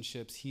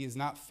relationships, he is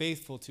not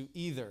faithful to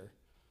either.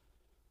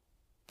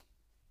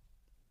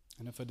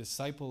 And if a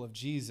disciple of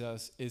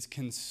Jesus is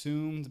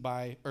consumed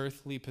by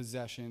earthly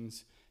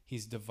possessions,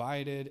 he's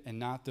divided and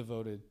not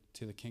devoted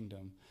to the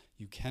kingdom.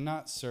 You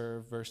cannot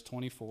serve, verse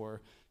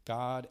 24,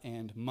 God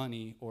and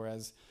money, or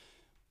as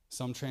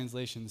some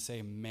translations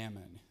say,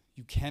 mammon.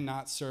 You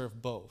cannot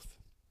serve both.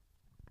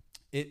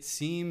 It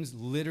seems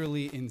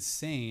literally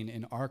insane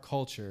in our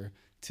culture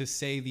to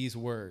say these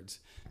words.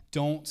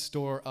 Don't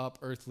store up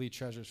earthly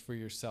treasures for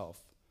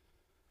yourself.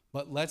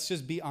 But let's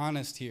just be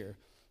honest here.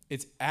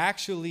 It's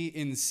actually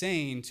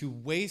insane to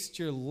waste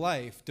your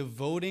life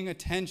devoting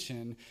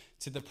attention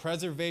to the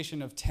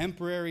preservation of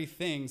temporary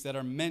things that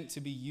are meant to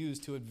be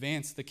used to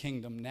advance the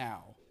kingdom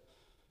now.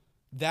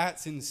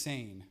 That's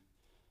insane.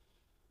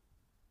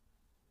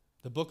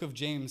 The book of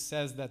James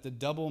says that the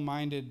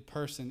double-minded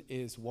person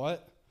is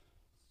what?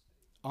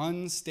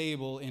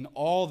 Unstable in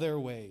all their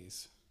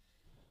ways.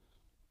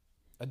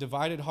 A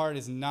divided heart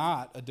is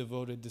not a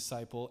devoted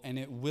disciple, and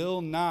it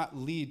will not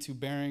lead to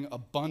bearing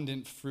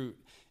abundant fruit.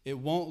 It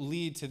won't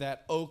lead to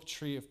that oak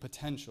tree of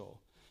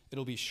potential.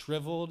 It'll be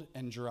shriveled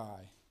and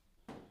dry.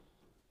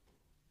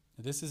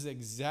 This is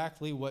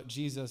exactly what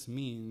Jesus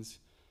means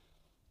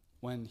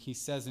when he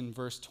says in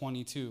verse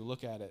 22,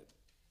 look at it.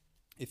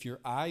 If your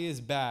eye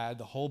is bad,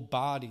 the whole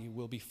body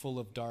will be full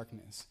of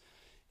darkness.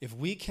 If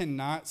we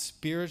cannot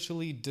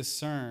spiritually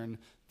discern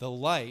the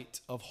light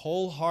of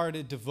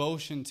wholehearted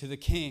devotion to the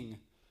King,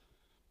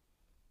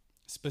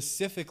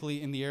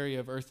 specifically in the area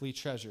of earthly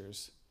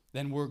treasures,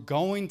 then we're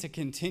going to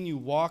continue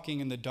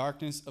walking in the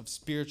darkness of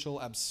spiritual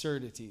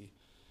absurdity.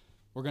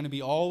 We're going to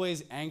be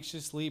always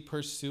anxiously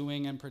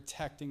pursuing and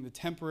protecting the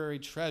temporary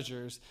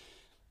treasures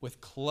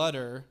with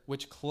clutter,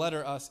 which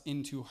clutter us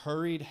into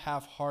hurried,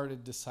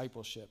 half-hearted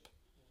discipleship.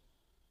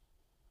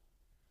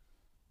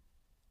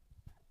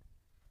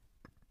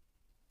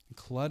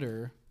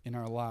 Clutter in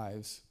our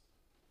lives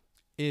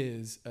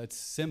is a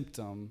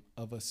symptom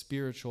of a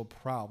spiritual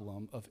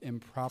problem of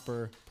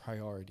improper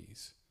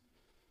priorities.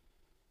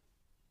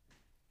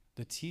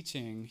 The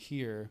teaching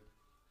here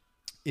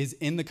is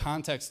in the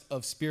context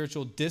of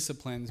spiritual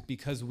disciplines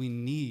because we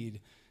need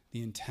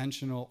the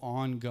intentional,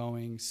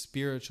 ongoing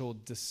spiritual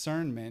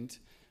discernment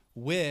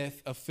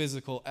with a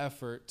physical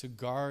effort to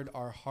guard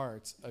our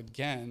hearts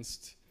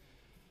against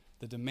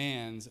the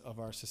demands of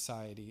our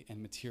society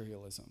and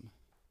materialism.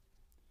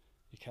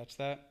 You catch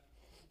that?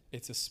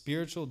 It's a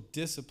spiritual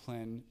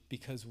discipline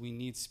because we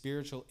need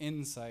spiritual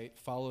insight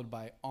followed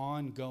by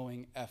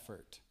ongoing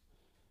effort.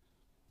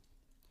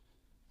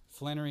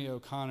 Flannery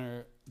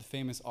O'Connor, the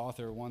famous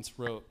author, once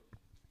wrote,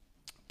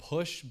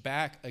 "Push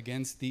back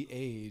against the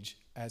age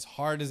as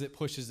hard as it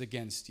pushes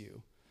against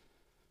you."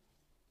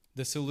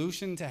 The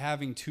solution to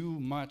having too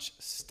much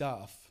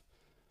stuff,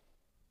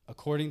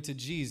 according to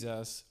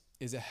Jesus,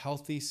 is a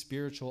healthy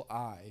spiritual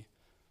eye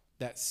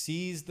that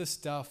sees the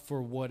stuff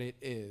for what it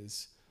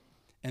is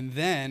and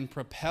then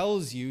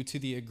propels you to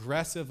the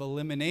aggressive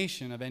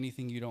elimination of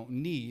anything you don't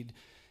need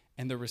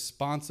and the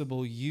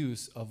responsible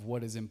use of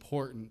what is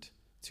important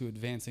to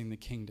advancing the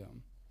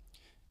kingdom.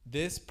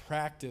 This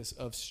practice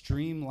of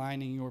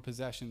streamlining your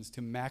possessions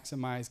to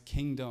maximize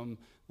kingdom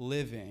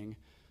living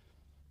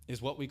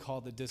is what we call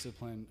the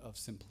discipline of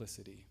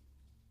simplicity.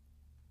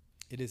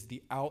 It is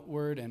the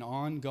outward and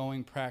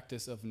ongoing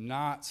practice of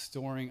not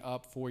storing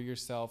up for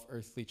yourself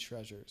earthly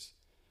treasures.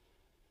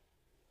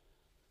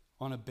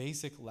 On a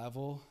basic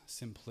level,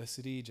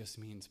 simplicity just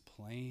means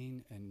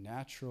plain and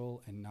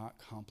natural and not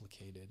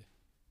complicated.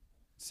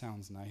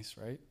 Sounds nice,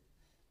 right?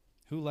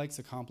 Who likes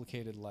a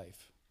complicated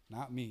life?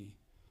 Not me.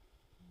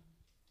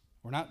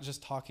 We're not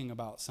just talking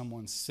about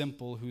someone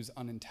simple who's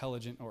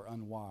unintelligent or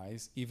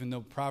unwise, even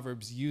though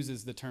Proverbs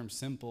uses the term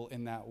simple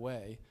in that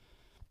way.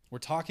 We're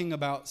talking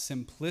about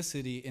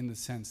simplicity in the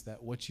sense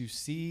that what you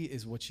see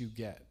is what you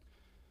get.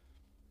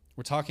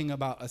 We're talking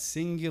about a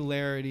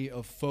singularity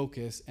of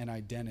focus and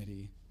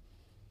identity.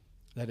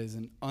 that is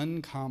an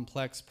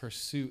uncomplex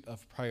pursuit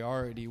of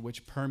priority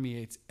which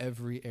permeates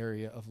every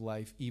area of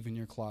life, even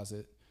your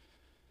closet.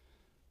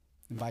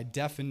 And by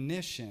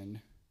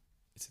definition,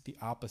 it's the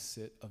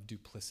opposite of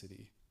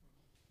duplicity.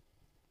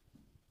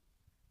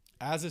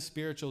 As a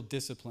spiritual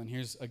discipline,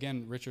 here's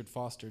again, Richard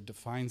Foster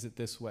defines it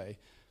this way.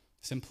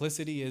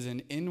 Simplicity is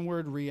an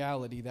inward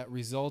reality that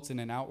results in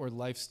an outward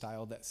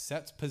lifestyle that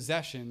sets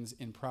possessions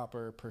in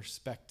proper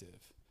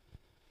perspective.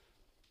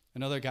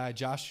 Another guy,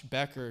 Josh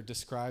Becker,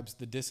 describes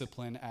the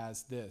discipline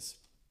as this: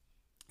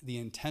 the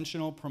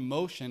intentional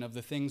promotion of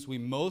the things we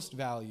most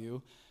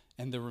value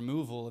and the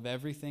removal of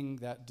everything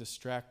that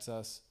distracts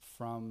us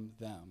from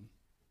them.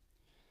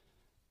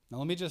 Now,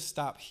 let me just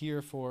stop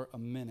here for a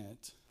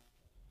minute,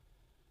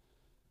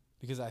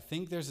 because I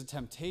think there's a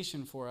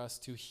temptation for us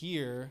to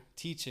hear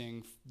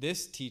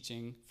this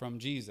teaching from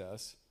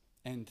Jesus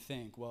and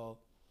think,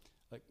 well,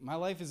 like, my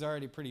life is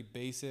already pretty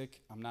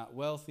basic. I'm not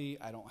wealthy.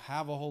 I don't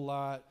have a whole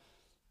lot.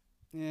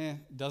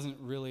 It doesn't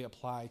really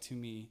apply to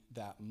me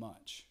that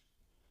much.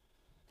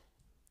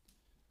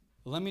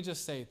 Let me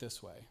just say it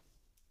this way.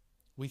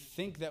 We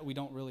think that we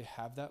don't really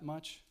have that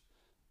much,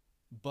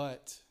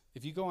 but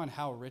if you go on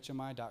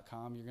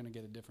howrichami.com, you're going to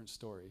get a different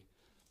story.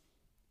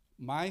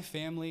 My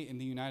family in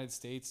the United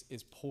States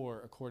is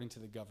poor according to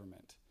the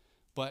government,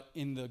 but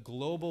in the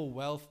global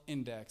wealth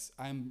index,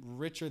 I'm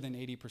richer than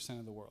 80%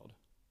 of the world.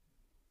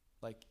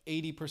 Like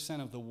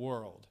 80% of the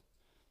world.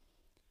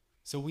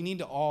 So we need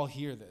to all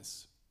hear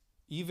this.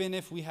 Even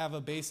if we have a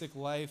basic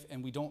life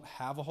and we don't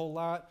have a whole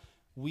lot,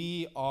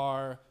 we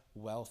are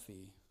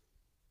wealthy.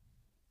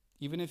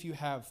 Even if you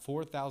have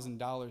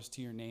 $4,000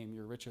 to your name,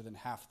 you're richer than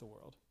half the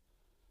world.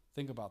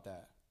 Think about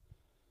that.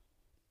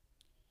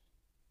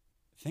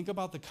 Think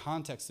about the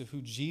context of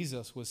who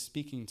Jesus was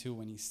speaking to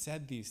when he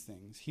said these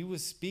things. He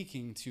was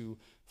speaking to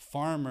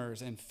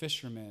farmers and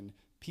fishermen,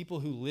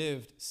 people who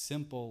lived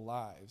simple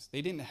lives.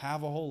 They didn't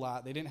have a whole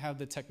lot. They didn't have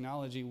the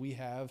technology we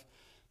have.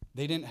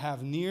 They didn't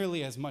have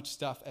nearly as much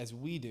stuff as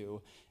we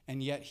do,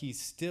 and yet he's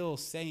still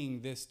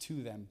saying this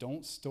to them: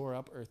 don't store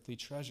up earthly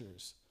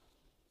treasures.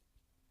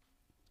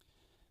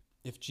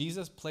 If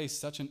Jesus placed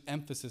such an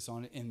emphasis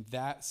on it in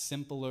that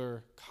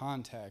simpler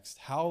context,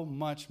 how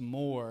much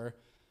more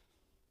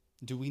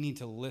do we need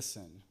to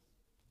listen?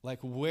 Like,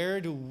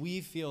 where do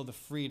we feel the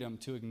freedom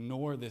to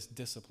ignore this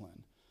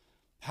discipline?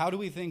 How do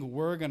we think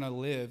we're going to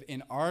live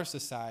in our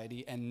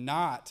society and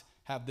not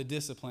have the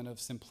discipline of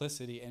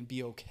simplicity and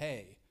be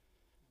okay?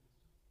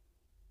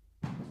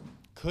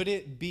 Could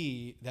it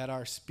be that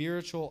our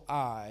spiritual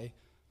eye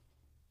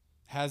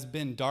has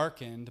been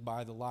darkened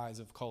by the lies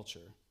of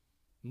culture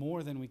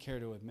more than we care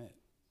to admit?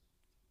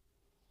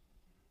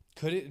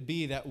 Could it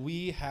be that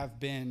we have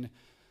been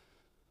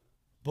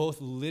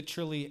both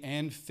literally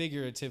and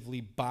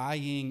figuratively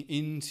buying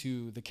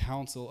into the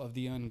counsel of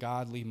the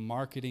ungodly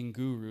marketing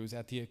gurus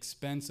at the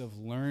expense of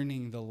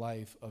learning the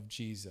life of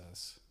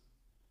Jesus?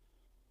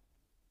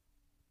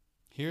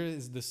 Here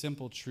is the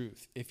simple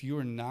truth. If you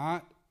are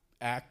not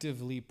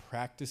actively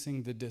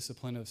practicing the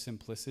discipline of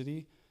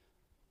simplicity,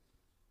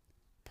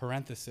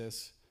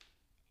 parenthesis,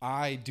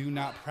 I do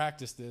not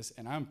practice this,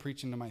 and I'm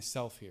preaching to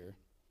myself here.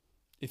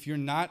 If you're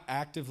not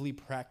actively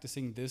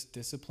practicing this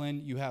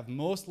discipline, you have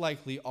most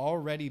likely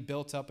already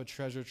built up a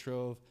treasure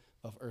trove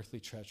of earthly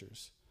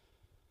treasures.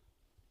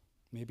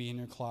 Maybe in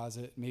your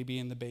closet, maybe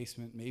in the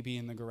basement, maybe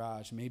in the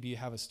garage, maybe you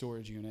have a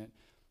storage unit.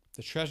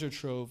 The treasure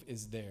trove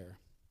is there.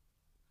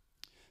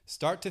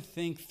 Start to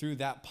think through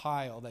that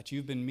pile that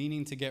you've been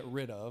meaning to get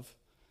rid of.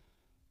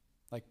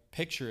 Like,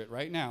 picture it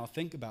right now.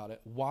 Think about it.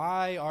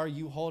 Why are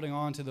you holding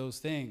on to those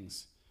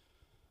things?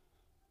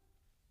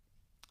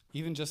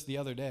 Even just the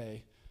other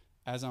day,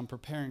 as I'm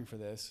preparing for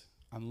this,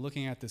 I'm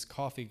looking at this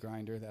coffee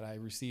grinder that I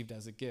received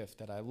as a gift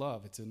that I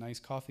love. It's a nice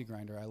coffee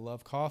grinder. I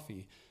love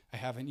coffee. I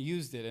haven't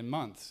used it in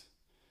months.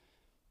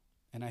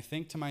 And I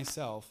think to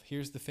myself,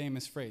 here's the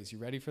famous phrase. You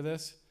ready for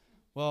this?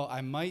 Well,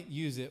 I might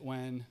use it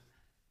when...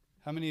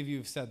 How many of you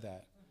have said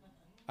that?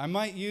 I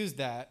might use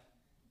that.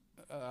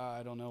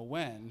 I don't know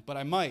when, but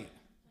I might.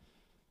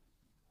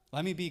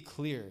 Let me be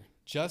clear.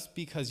 Just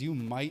because you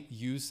might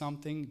use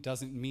something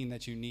doesn't mean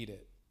that you need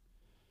it.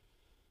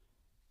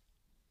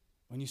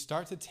 When you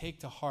start to take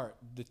to heart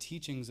the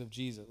teachings of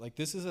Jesus, like,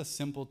 this is a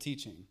simple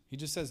teaching. He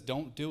just says,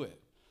 don't do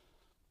it.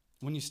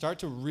 When you start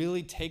to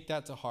really take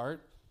that to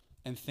heart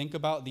and think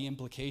about the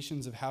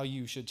implications of how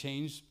you should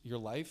change your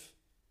life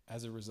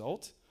as a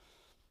result,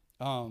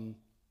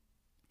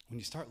 when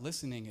you start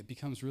listening, it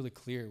becomes really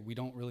clear we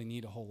don't really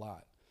need a whole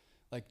lot.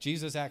 Like,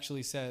 Jesus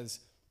actually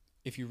says,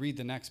 if you read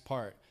the next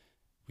part,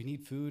 we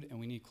need food and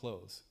we need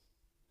clothes.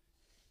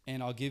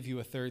 And I'll give you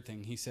a third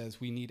thing. He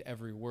says we need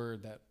every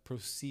word that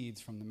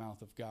proceeds from the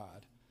mouth of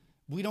God.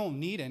 We don't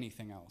need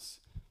anything else.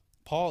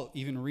 Paul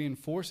even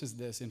reinforces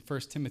this in 1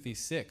 Timothy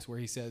 6, where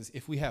he says,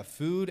 if we have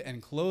food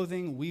and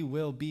clothing, we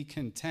will be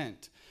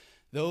content.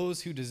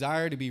 Those who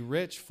desire to be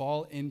rich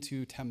fall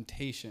into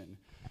temptation.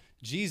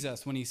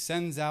 Jesus, when he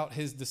sends out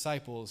his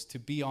disciples to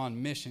be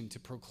on mission, to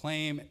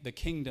proclaim the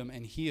kingdom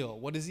and heal,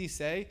 what does he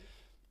say?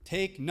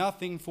 Take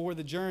nothing for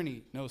the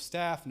journey. No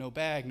staff, no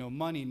bag, no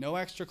money, no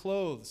extra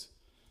clothes.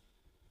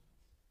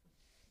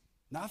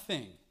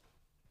 Nothing.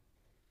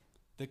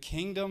 The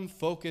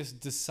kingdom-focused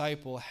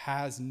disciple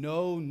has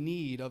no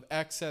need of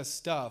excess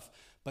stuff,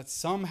 but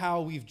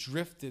somehow we've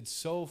drifted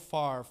so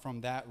far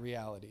from that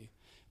reality.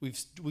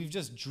 We've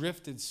just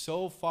drifted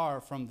so far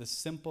from the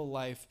simple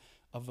life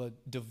of a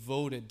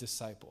devoted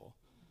disciple.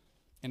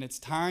 And it's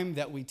time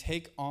that we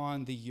take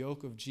on the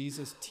yoke of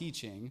Jesus'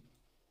 teaching,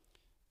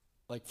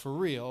 like for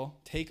real,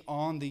 take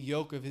on the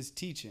yoke of his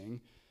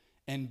teaching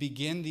and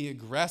begin the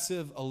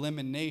aggressive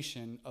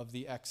elimination of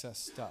the excess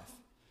stuff.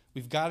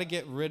 We've got to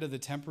get rid of the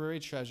temporary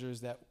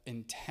treasures that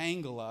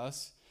entangle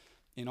us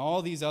in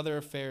all these other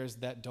affairs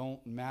that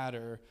don't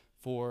matter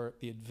for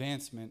the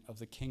advancement of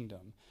the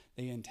kingdom.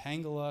 They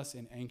entangle us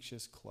in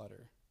anxious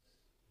clutter.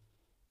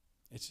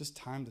 It's just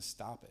time to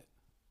stop it.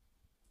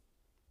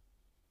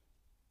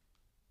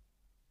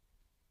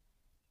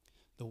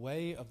 The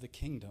way of the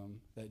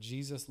kingdom that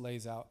Jesus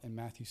lays out in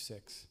Matthew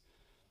 6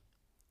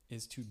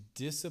 is to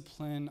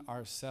discipline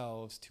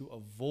ourselves to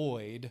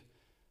avoid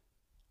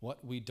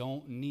what we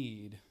don't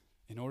need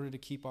in order to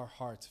keep our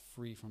hearts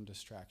free from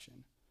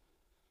distraction.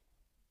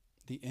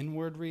 The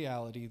inward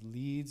reality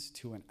leads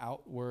to an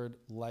outward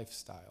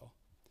lifestyle.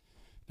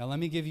 Now, let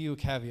me give you a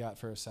caveat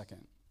for a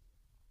second.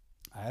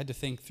 I had to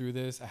think through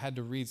this. I had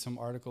to read some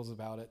articles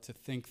about it to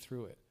think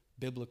through it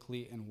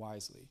biblically and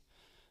wisely.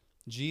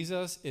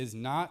 Jesus is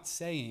not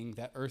saying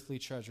that earthly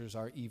treasures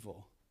are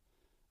evil.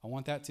 I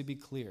want that to be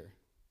clear.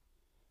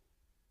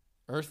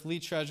 Earthly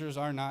treasures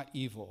are not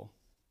evil.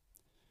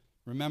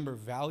 Remember,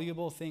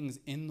 valuable things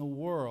in the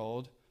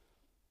world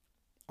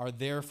are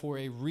there for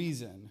a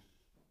reason.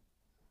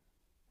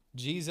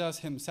 Jesus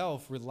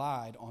himself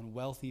relied on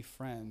wealthy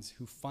friends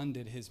who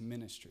funded his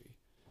ministry.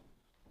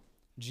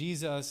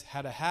 Jesus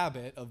had a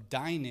habit of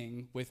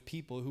dining with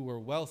people who were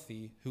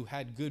wealthy, who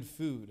had good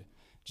food.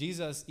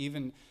 Jesus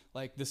even,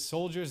 like the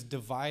soldiers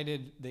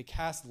they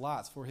cast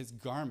lots for his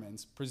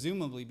garments,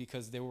 presumably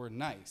because they were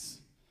nice.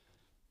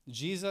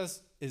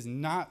 Jesus is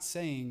not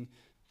saying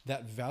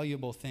that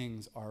valuable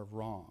things are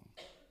wrong.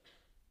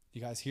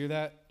 You guys hear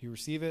that? Do you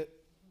receive it?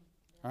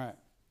 All right.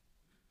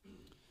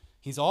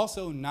 He's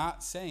also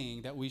not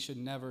saying that we should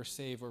never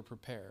save or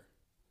prepare.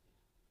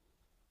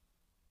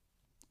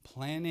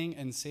 Planning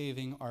and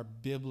saving are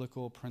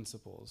biblical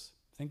principles.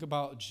 Think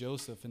about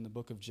Joseph in the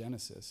book of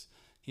Genesis.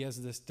 He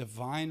has this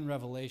divine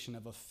revelation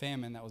of a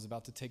famine that was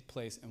about to take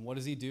place. And what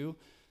does he do?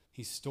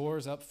 He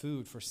stores up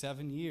food for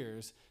 7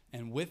 years,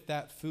 and with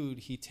that food,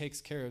 he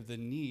takes care of the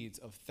needs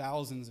of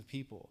thousands of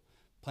people.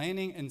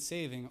 Planning and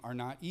saving are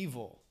not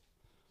evil.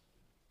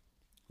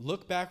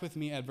 Look back with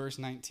me at verse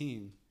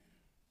 19.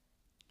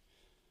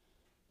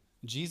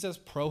 Jesus'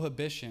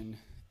 prohibition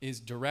is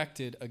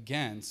directed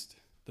against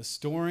the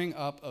storing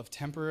up of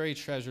temporary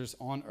treasures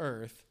on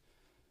earth,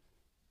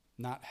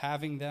 not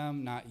having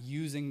them, not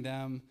using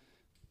them,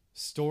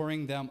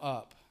 storing them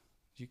up.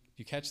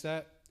 You catch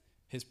that?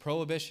 His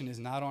prohibition is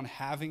not on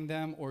having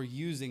them or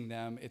using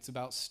them. It's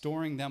about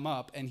storing them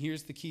up. And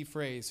here's the key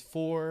phrase,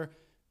 for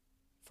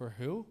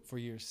who? For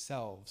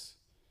yourselves.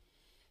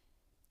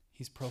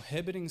 He's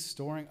prohibiting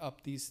storing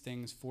up these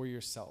things for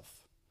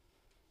yourself.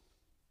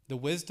 The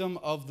wisdom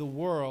of the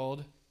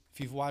world, if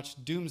you've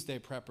watched Doomsday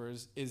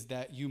Preppers, is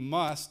that you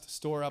must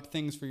store up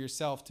things for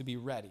yourself to be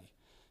ready.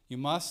 You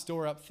must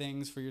store up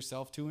things for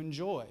yourself to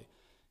enjoy.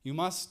 You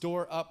must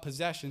store up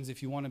possessions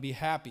if you want to be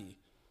happy.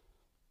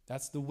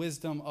 That's the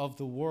wisdom of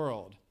the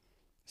world.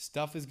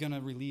 Stuff is going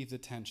to relieve the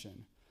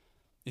tension.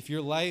 If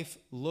your life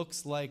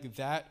looks like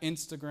that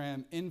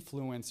Instagram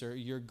influencer,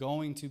 you're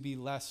going to be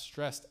less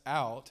stressed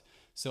out.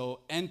 So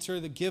enter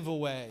the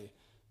giveaway.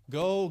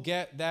 Go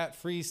get that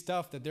free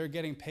stuff that they're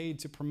getting paid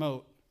to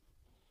promote.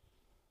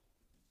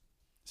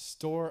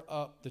 Store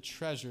up the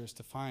treasures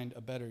to find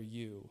a better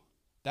you.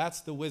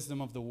 That's the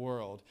wisdom of the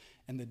world.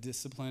 And the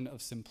discipline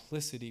of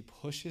simplicity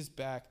pushes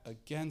back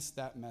against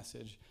that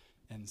message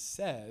and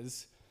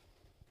says,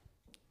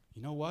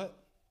 you know what?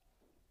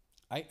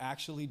 I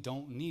actually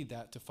don't need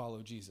that to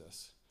follow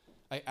Jesus.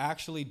 I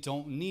actually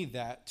don't need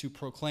that to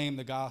proclaim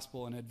the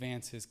gospel and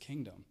advance his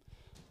kingdom.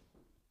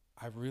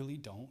 I really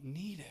don't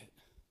need it.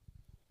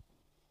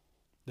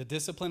 The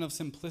discipline of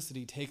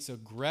simplicity takes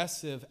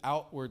aggressive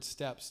outward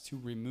steps to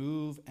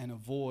remove and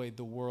avoid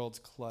the world's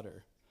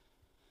clutter.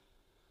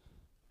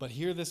 But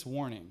hear this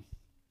warning.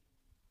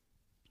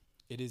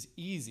 It is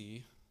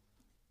easy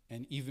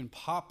and even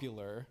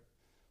popular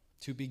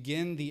to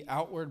begin the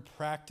outward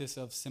practice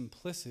of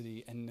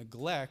simplicity and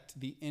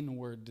neglect the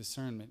inward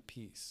discernment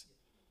piece.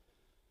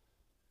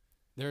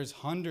 There's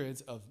hundreds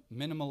of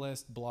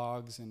minimalist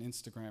blogs and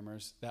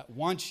Instagrammers that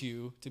want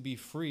you to be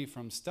free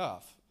from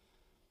stuff.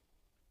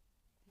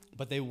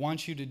 But they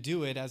want you to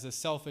do it as a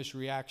selfish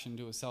reaction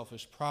to a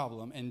selfish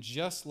problem. And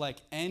just like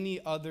any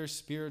other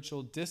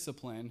spiritual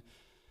discipline,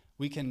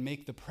 we can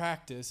make the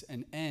practice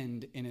an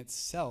end in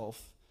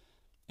itself,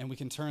 and we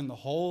can turn the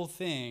whole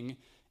thing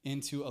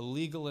into a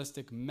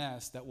legalistic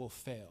mess that will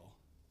fail.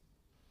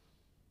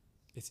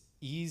 It's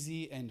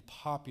easy and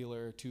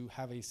popular to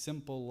have a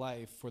simple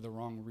life for the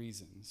wrong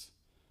reasons.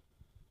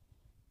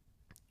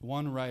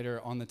 One writer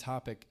on the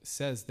topic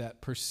says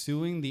that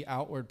pursuing the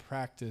outward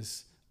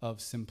practice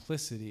of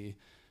simplicity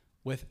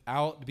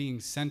without being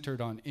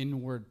centered on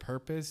inward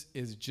purpose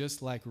is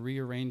just like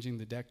rearranging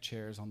the deck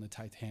chairs on the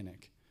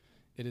Titanic.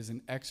 It is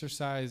an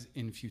exercise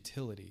in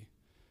futility.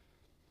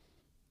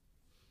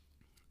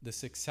 The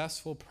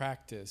successful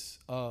practice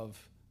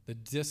of the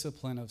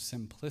discipline of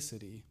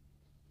simplicity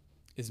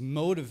is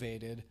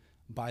motivated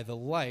by the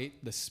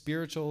light, the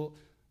spiritual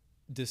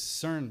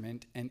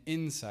discernment and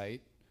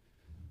insight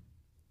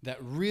that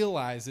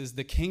realizes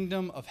the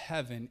kingdom of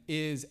heaven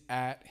is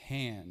at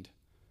hand.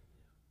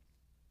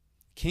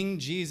 King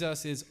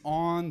Jesus is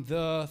on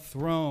the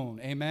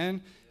throne.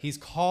 Amen? He's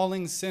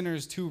calling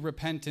sinners to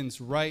repentance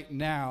right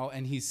now,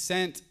 and he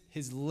sent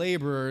his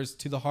laborers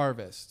to the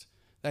harvest.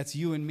 That's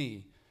you and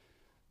me.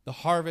 The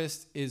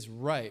harvest is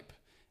ripe,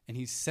 and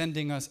he's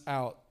sending us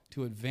out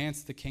to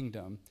advance the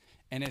kingdom.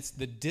 And it's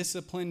the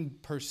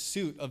disciplined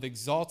pursuit of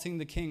exalting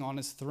the king on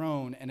his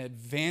throne and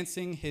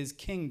advancing his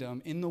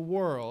kingdom in the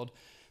world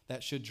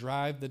that should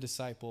drive the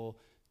disciple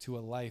to a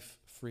life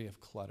free of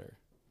clutter.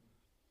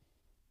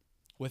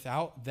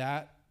 Without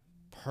that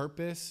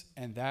purpose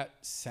and that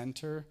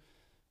center,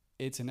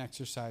 it's an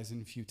exercise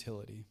in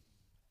futility.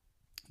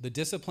 The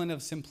discipline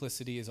of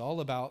simplicity is all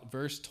about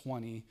verse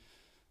 20.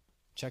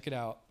 Check it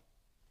out.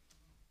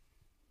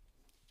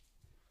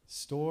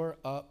 Store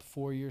up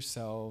for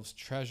yourselves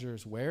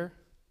treasures where?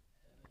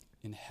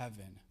 In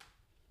heaven,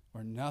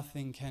 where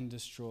nothing can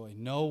destroy,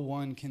 no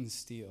one can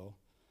steal.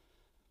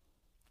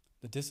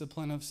 The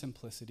discipline of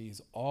simplicity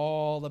is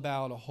all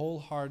about a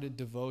wholehearted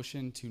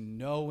devotion to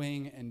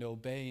knowing and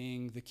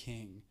obeying the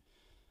King.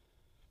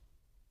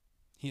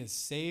 He has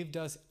saved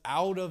us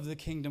out of the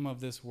kingdom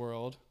of this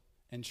world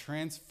and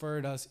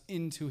transferred us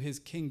into his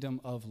kingdom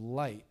of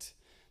light.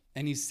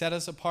 And he set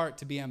us apart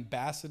to be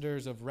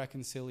ambassadors of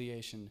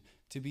reconciliation,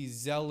 to be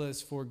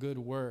zealous for good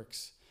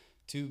works,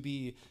 to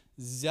be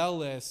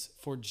zealous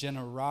for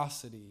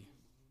generosity.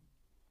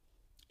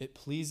 It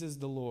pleases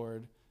the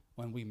Lord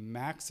when we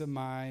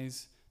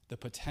maximize the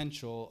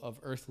potential of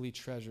earthly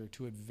treasure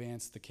to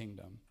advance the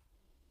kingdom.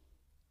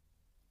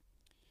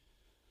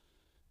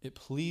 It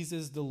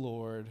pleases the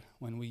Lord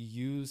when we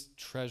use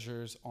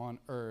treasures on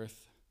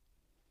earth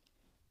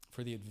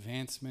for the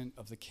advancement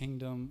of the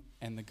kingdom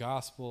and the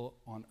gospel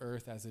on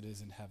earth as it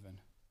is in heaven.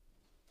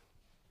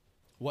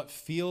 What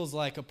feels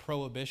like a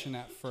prohibition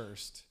at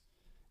first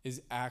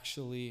is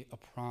actually a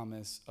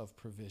promise of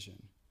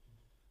provision.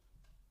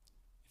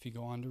 If you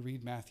go on to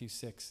read Matthew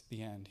 6,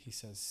 the end, he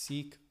says,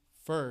 "Seek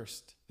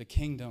first the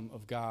kingdom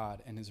of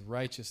God and his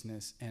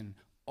righteousness, and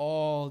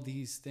all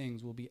these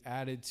things will be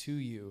added to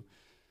you."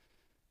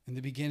 In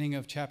the beginning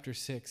of chapter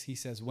 6, he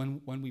says,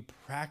 when we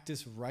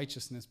practice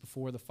righteousness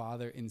before the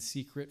Father in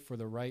secret for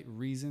the right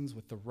reasons,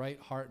 with the right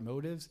heart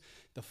motives,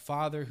 the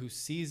Father who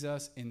sees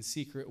us in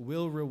secret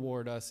will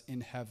reward us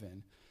in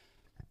heaven.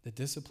 The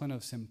discipline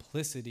of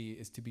simplicity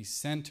is to be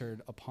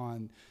centered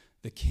upon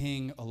the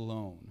King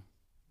alone.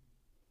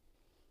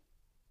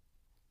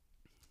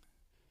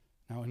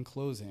 Now, in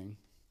closing,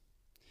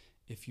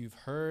 if you've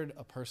heard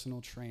a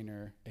personal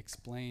trainer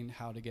explain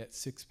how to get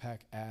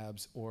six-pack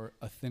abs or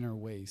a thinner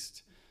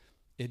waist,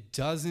 it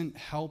doesn't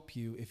help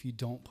you if you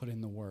don't put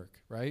in the work,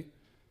 right?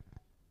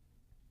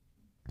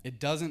 It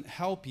doesn't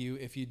help you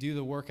if you do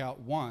the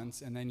workout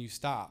once and then you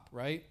stop,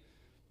 right?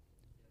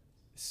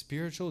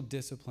 Spiritual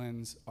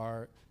disciplines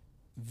are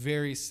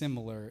very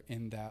similar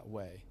in that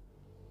way.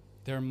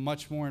 They're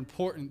much more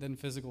important than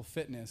physical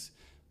fitness,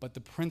 but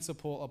the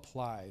principle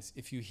applies.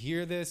 If you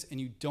hear this and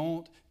you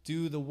don't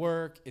do the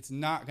work, it's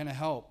not going to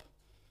help.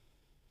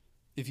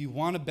 If you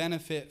want to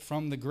benefit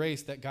from the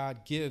grace that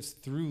God gives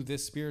through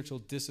this spiritual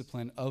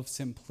discipline of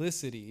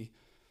simplicity,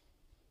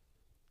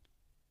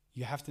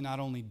 you have to not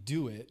only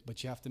do it,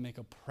 but you have to make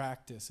a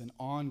practice, an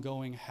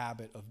ongoing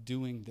habit of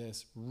doing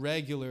this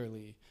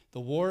regularly. The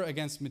war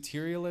against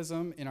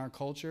materialism in our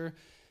culture,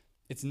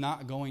 it's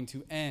not going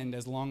to end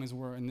as long as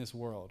we're in this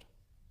world.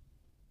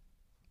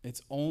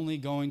 It's only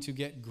going to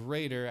get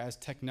greater as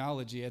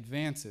technology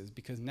advances,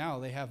 because now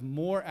they have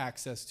more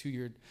access to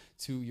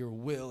your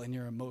will and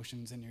your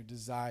emotions and your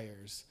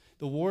desires.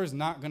 The war is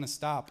not going to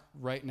stop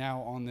right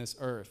now on this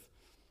earth.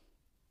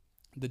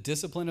 The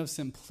discipline of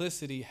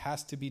simplicity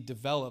has to be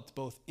developed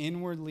both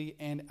inwardly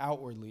and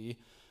outwardly,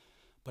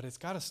 but it's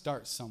got to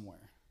start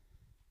somewhere,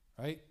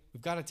 right?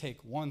 We've got to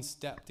take one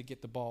step to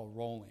get the ball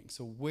rolling.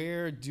 So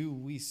where do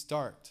we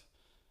start?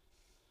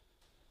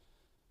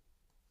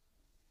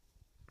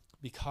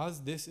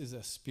 Because this is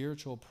a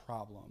spiritual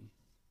problem,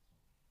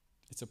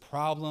 it's a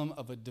problem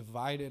of a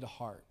divided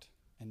heart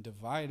and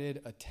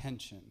divided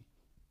attention.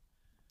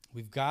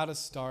 We've got to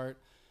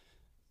start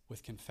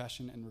with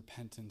confession and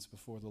repentance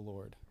before the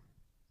Lord.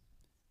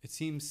 It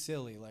seems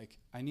silly, like,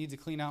 I need to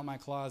clean out my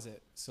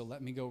closet, so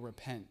let me go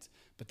repent.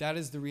 But that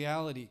is the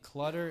reality.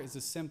 Clutter is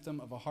a symptom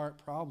of a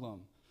heart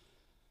problem.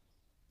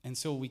 And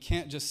so we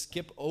can't just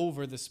skip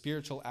over the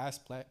spiritual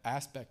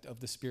aspect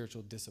of the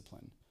spiritual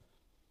discipline.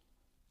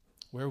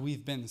 where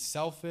we've been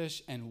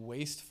selfish and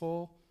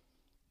wasteful,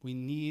 we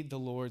need the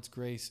Lord's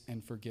grace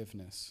and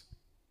forgiveness.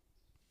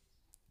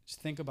 Just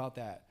think about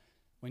that.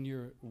 When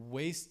you're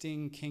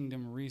wasting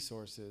kingdom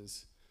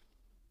resources,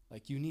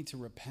 like, you need to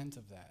repent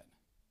of that.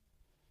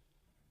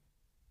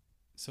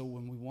 So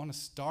when we want to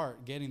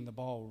start getting the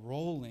ball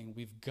rolling,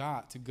 we've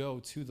got to go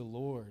to the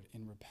Lord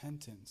in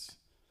repentance.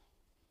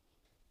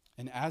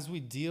 And as we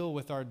deal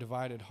with our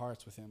divided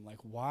hearts with him, like,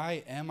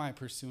 why am I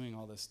pursuing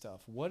all this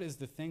stuff? What is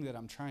the thing that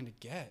I'm trying to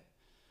get?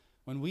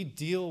 When we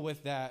deal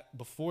with that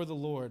before the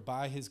Lord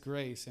by his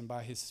grace and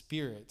by his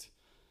Spirit,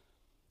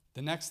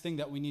 the next thing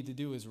that we need to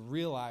do is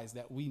realize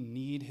that we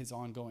need his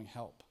ongoing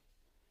help.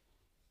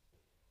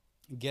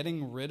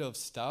 Getting rid of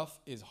stuff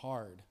is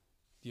hard.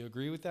 Do you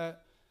agree with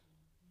that?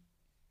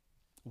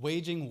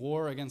 Waging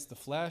war against the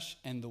flesh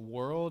and the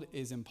world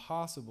is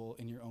impossible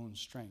in your own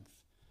strength.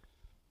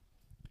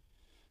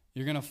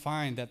 You're going to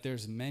find that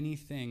there's many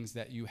things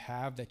that you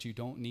have that you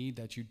don't need,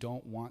 that you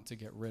don't want to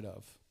get rid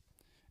of.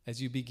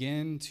 As you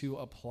begin to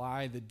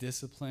apply the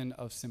discipline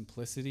of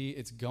simplicity,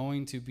 it's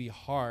going to be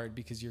hard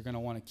because you're going to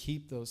want to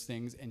keep those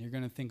things and you're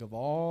going to think of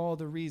all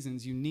the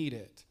reasons you need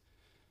it.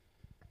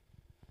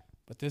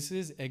 But this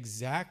is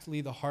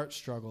exactly the heart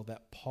struggle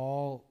that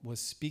Paul was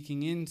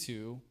speaking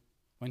into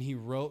when he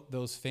wrote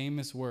those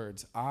famous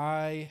words,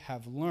 "I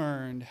have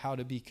learned how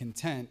to be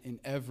content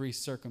in every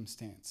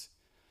circumstance."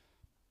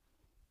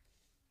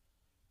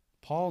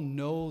 Paul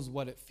knows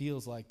what it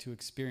feels like to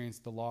experience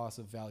the loss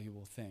of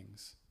valuable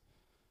things.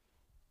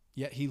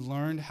 Yet he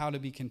learned how to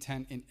be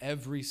content in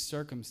every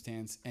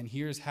circumstance, and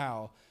here's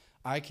how: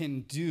 I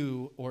can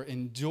do or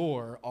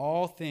endure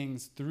all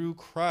things through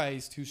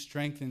Christ who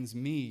strengthens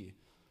me.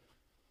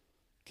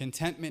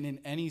 Contentment in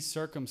any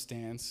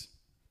circumstance,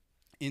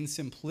 in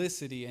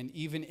simplicity, and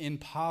even in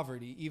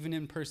poverty, even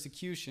in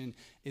persecution,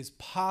 is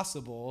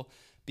possible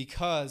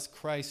because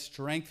Christ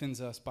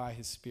strengthens us by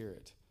his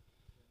Spirit.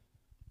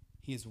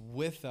 He is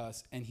with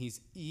us, and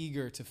he's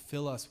eager to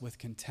fill us with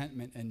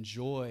contentment and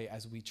joy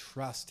as we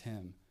trust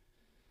him,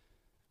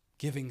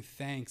 giving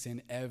thanks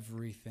in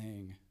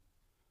everything.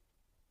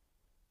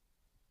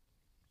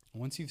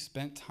 Once you've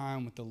spent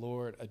time with the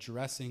Lord,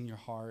 addressing your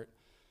heart,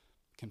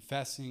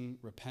 confessing,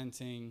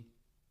 repenting,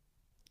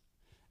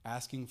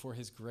 asking for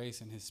his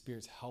grace and his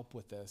Spirit's help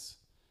with this,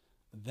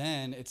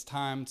 then it's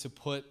time to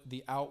put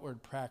the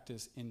outward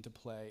practice into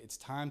play. It's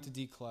time to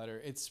declutter.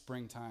 It's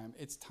springtime.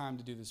 It's time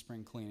to do the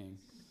spring cleaning.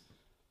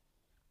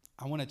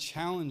 I want to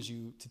challenge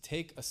you to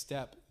take a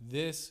step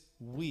this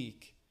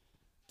week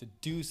to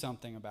do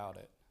something about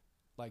it.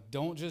 Like,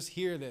 don't just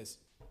hear this.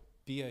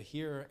 Be a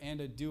hearer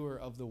and a doer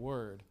of the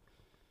word.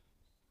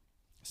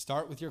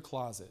 Start with your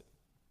closet.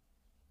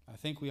 I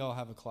think we all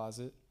have a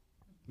closet,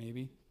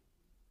 maybe.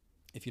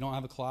 If you don't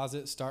have a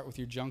closet, start with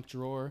your junk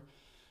drawer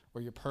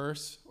or your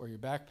purse or your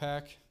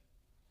backpack.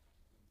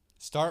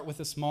 Start with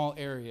a small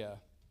area.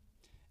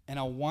 And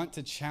I want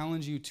to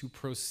challenge you to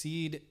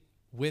proceed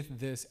with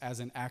this as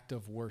an act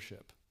of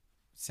worship.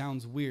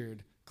 Sounds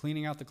weird,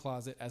 cleaning out the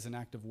closet as an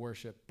act of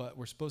worship, but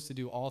we're supposed to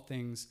do all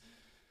things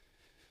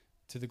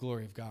to the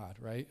glory of God,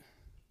 right?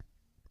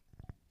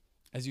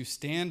 As you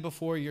stand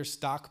before your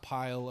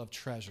stockpile of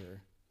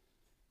treasure,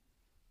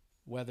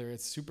 whether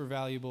it's super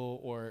valuable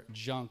or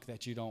junk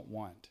that you don't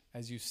want,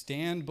 as you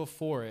stand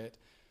before it,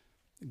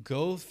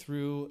 go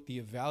through the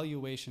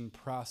evaluation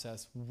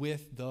process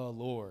with the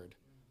Lord.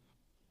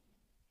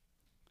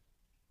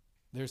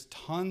 There's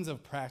tons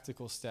of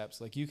practical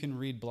steps. Like, you can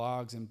read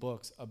blogs and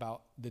books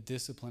about the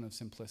discipline of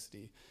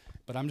simplicity,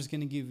 but I'm just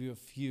going to give you a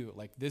few.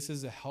 Like, this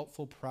is a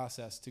helpful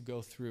process to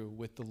go through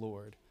with the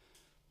Lord.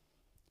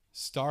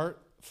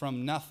 Start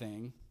from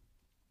nothing,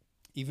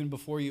 even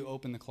before you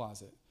open the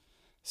closet.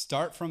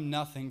 Start from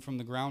nothing, from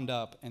the ground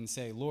up, and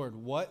say, Lord,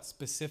 what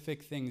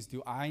specific things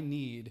do I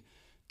need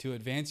to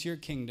advance your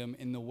kingdom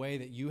in the way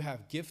that you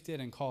have gifted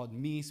and called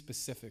me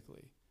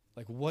specifically?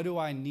 Like, what do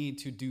I need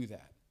to do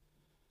that?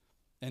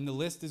 And the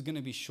list is going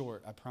to be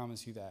short, I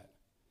promise you that.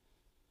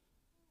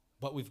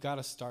 But we've got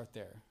to start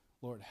there.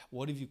 Lord,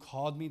 what have you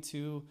called me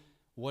to?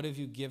 What have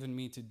you given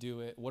me to do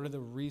it? What are the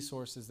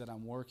resources that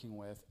I'm working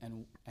with?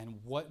 And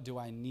what do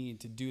I need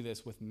to do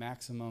this with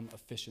maximum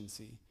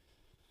efficiency?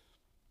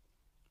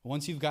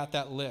 Once you've got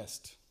that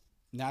list,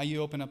 now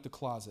you open up the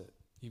closet.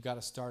 You've got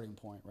a starting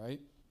point, right?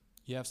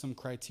 You have some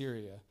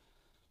criteria.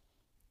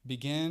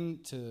 Begin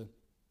to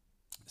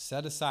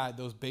set aside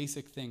those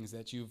basic things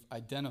that you've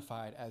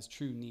identified as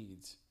true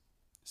needs.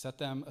 Set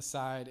them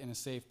aside in a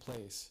safe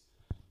place.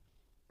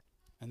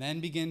 And then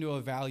begin to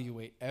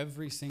evaluate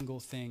every single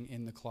thing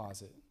in the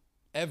closet.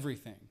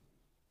 Everything.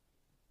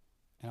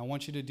 And I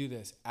want you to do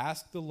this.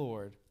 Ask the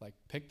Lord, like,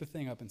 pick the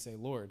thing up and say,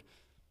 Lord,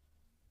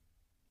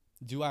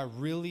 do I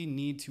really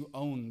need to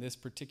own this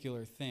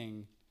particular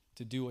thing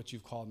to do what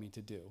you've called me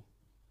to do?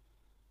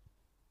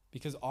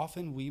 Because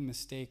often we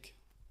mistake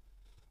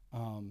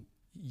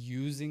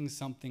using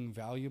something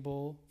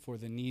valuable for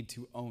the need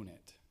to own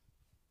it.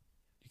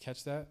 You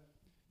catch that?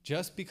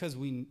 Just because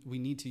we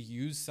need to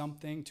use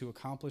something to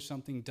accomplish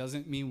something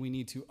doesn't mean we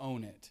need to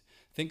own it.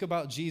 Think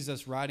about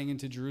Jesus riding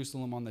into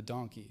Jerusalem on the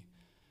donkey.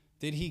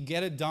 Did he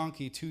get a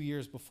donkey 2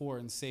 years before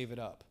and save it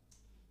up?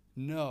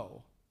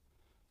 No.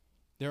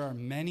 There are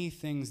many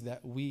things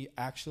that we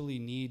actually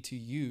need to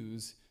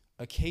use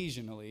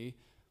occasionally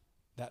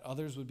that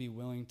others would be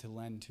willing to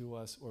lend to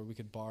us or we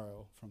could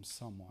borrow from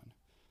someone.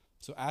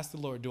 So ask the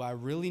Lord, do I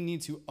really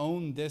need to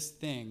own this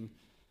thing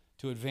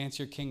to advance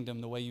your kingdom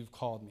the way you've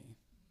called me?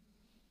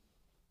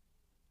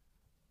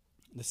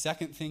 The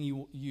second thing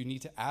you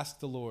need to ask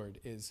the Lord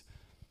is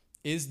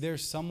there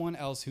someone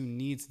else who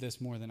needs this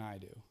more than I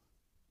do?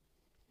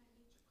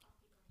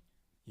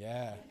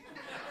 Yeah.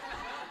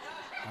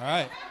 All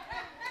right.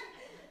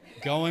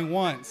 Going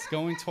once,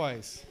 going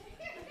twice.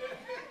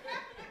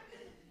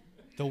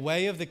 The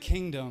way of the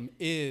kingdom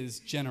is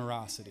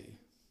generosity.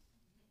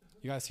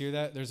 You guys hear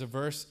that? There's a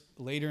verse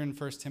later in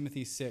 1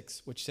 Timothy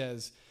 6 which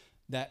says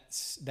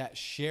that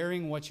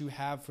sharing what you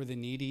have for the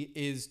needy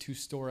is to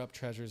store up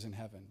treasures in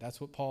heaven.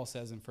 That's what Paul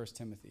says in 1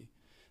 Timothy.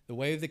 The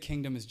way of the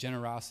kingdom is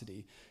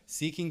generosity.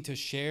 Seeking to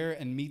share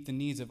and meet the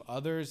needs of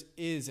others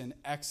is an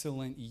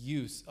excellent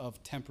use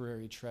of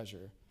temporary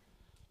treasure.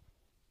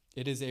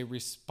 It is a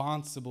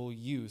responsible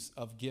use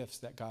of gifts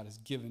that God has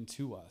given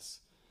to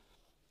us.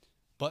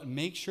 But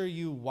make sure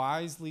you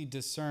wisely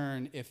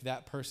discern if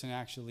that person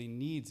actually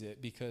needs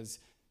it, because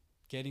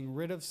getting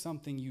rid of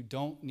something you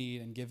don't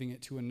need and giving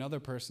it to another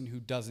person who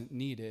doesn't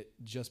need it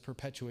just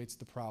perpetuates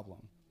the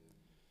problem.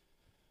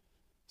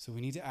 So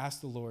we need to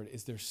ask the Lord,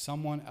 is there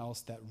someone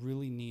else that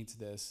really needs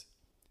this,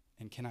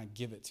 and can I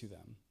give it to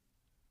them?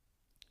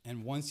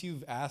 And once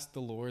you've asked the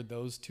Lord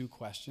those two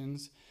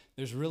questions,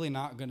 there's really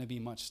not going to be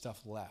much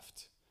stuff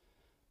left.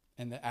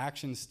 And the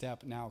action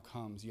step now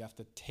comes. You have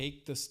to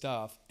take the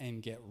stuff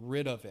and get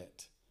rid of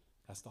it.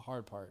 That's the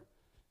hard part.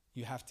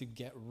 You have to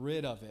get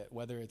rid of it,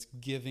 whether it's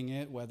giving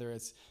it, whether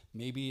it's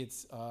maybe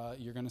it's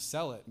you're going to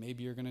sell it,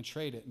 maybe you're going to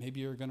trade it, maybe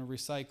you're going to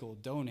recycle,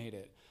 donate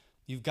it.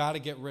 You've got to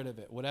get rid of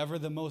it. Whatever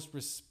the most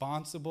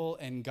responsible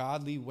and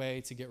godly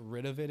way to get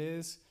rid of it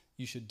is,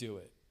 you should do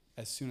it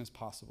as soon as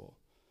possible.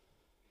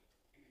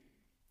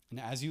 And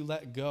as you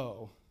let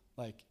go,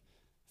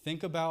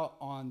 think about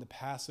on the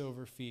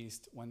Passover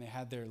feast when they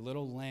had their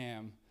little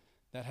lamb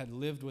that had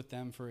lived with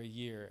them for a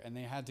year and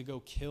they had to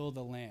go kill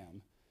the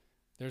lamb.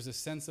 There's a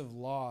sense of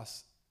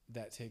loss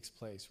that takes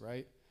place,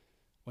 right?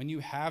 When you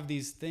have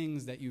these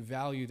things that you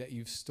value that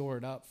you've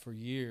stored up for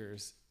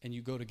years and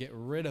you go to get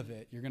rid of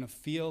it, you're going to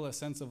feel a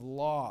sense of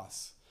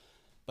loss.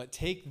 But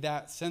take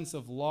that sense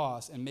of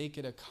loss and make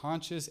it a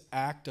conscious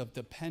act of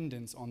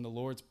dependence on the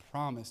Lord's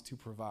promise to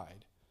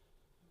provide.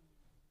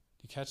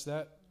 Do you catch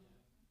that?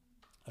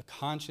 A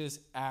conscious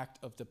act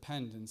of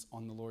dependence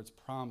on the Lord's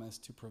promise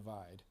to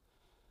provide.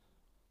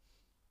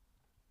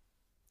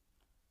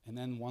 And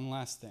then one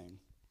last thing.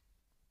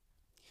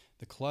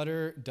 The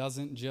clutter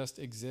doesn't just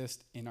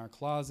exist in our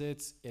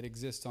closets, it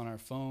exists on our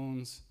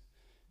phones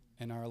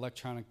and our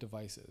electronic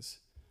devices.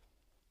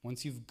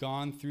 Once you've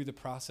gone through the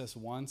process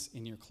once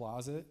in your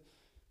closet,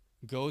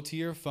 go to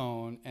your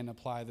phone and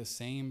apply the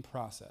same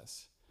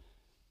process.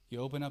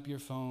 You open up your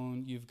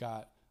phone, you've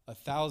got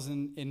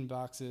 1,000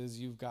 inboxes,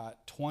 you've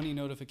got 20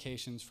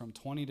 notifications from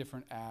 20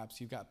 different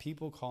apps, you've got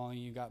people calling,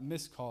 you've got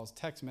missed calls,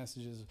 text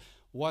messages,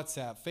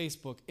 WhatsApp,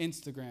 Facebook,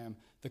 Instagram.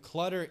 The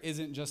clutter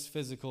isn't just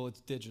physical,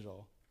 it's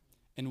digital.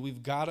 And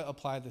we've got to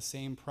apply the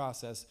same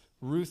process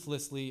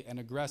ruthlessly and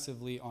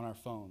aggressively on our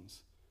phones.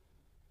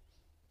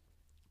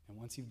 And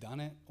once you've done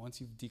it,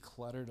 once you've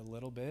decluttered a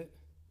little bit,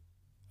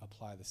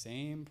 apply the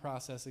same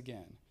process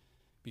again.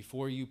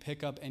 Before you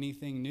pick up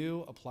anything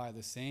new, apply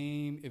the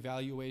same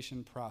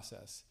evaluation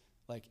process.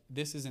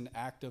 This is an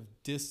act of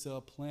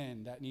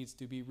discipline that needs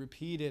to be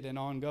repeated and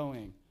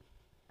ongoing.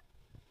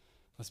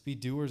 Let's be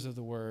doers of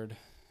the word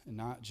and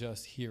not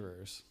just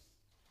hearers.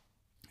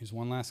 Here's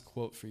one last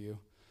quote for you.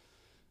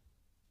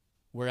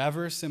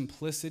 Wherever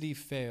simplicity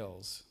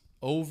fails,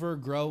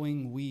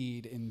 overgrowing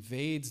weed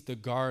invades the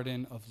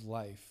garden of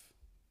life.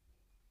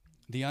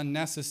 The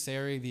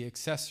unnecessary, the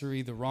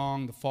accessory, the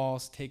wrong, the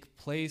false take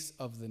place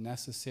of the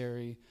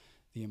necessary,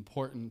 the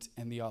important,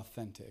 and the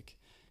authentic.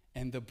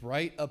 And the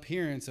bright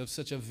appearance of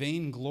such a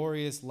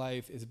vainglorious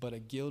life is but a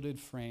gilded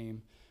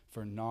frame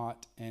for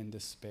naught and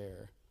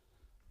despair.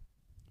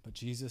 But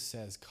Jesus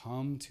says,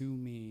 "Come to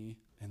me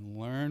and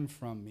learn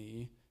from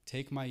me.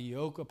 Take my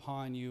yoke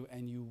upon you,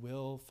 and you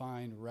will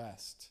find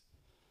rest."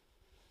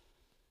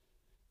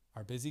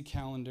 Our busy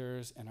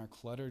calendars and our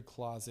cluttered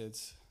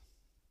closets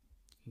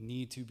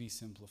need to be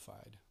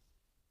simplified.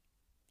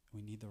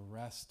 We need the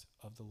rest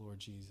of the Lord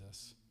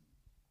Jesus.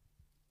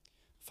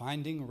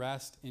 Finding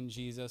rest in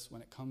Jesus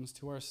when it comes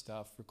to our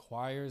stuff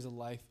requires a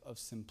life of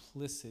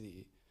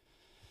simplicity,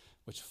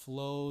 which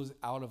flows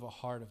out of a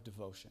heart of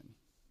devotion.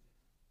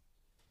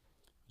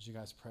 Would you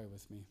guys pray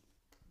with me?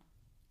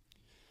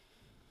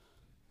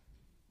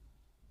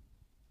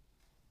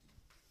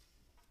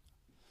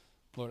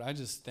 Lord, I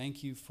just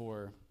thank you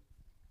for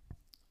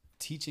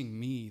teaching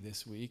me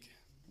this week.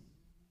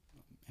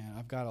 And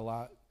I've got a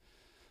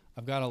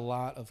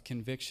lot of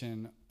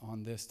conviction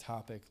on this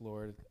topic,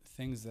 Lord,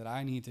 things that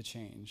I need to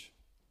change.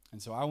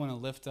 And so I want to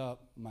lift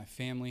up my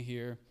family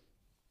here.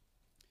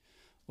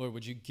 Lord,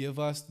 would you give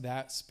us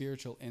that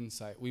spiritual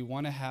insight? We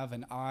want to have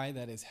an eye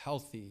that is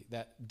healthy,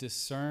 that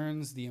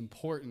discerns the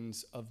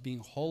importance of being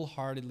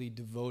wholeheartedly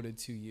devoted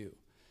to you.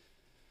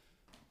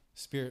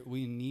 Spirit,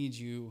 we need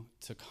you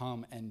to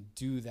come and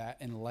do that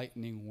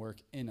enlightening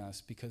work in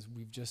us, because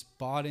we've just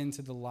bought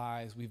into the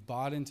lies. We've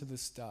bought into the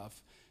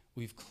stuff.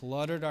 We've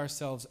cluttered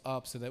ourselves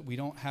up so that we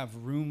don't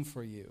have room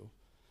for you.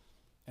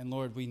 And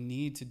Lord, we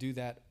need to do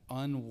that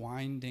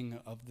unwinding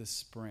of the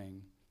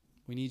spring.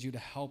 We need you to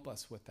help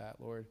us with that,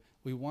 Lord.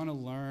 We want to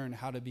learn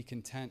how to be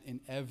content in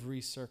every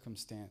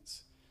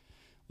circumstance.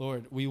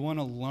 Lord, we want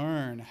to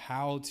learn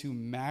how to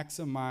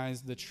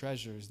maximize the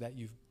treasures that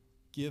you've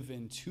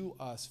given to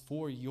us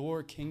for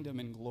your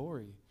kingdom and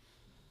glory.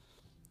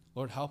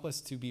 Lord, help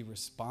us to be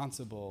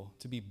responsible,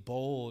 to be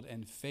bold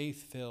and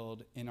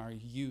faith-filled in our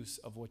use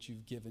of what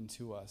you've given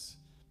to us.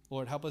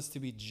 Lord, help us to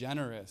be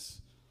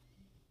generous,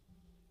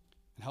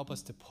 and help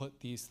us to put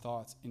these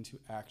thoughts into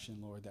action,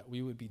 Lord, that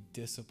we would be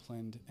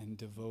disciplined and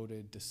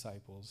devoted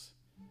disciples.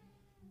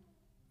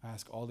 I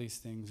ask all these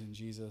things in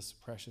Jesus'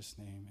 precious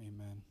name.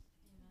 Amen.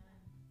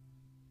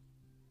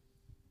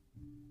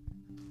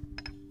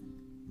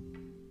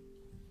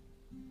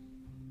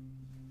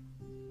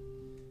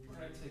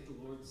 Take the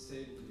Lord's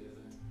table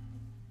together.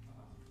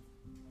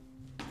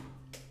 I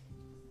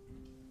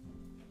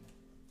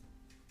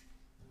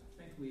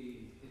think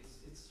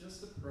it's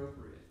just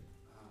appropriate.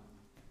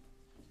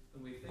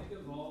 When we think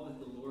of all that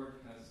the Lord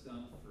has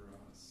done for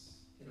us,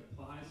 it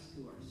applies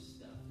to our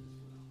stuff as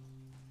well.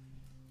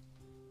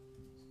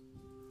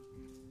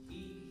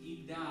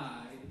 He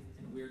died,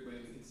 in a weird way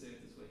we could say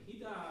it this way, he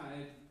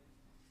died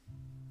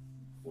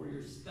for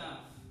your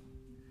stuff.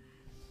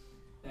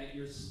 That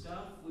your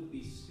stuff would be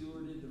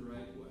stewarded the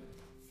right way.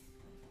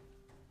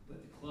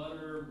 That the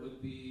clutter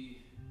would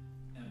be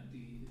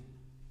emptied.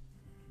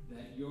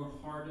 That your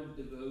heart of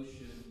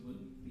devotion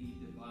wouldn't be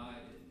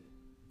divided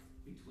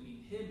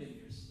between him and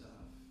your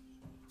stuff,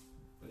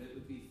 but it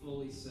would be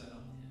fully set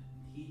on him.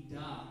 He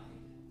died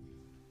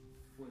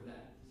for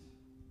that.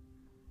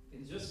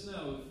 And just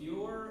know, if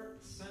your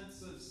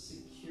sense of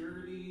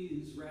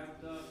security is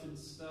wrapped up in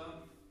stuff,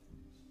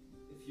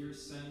 if your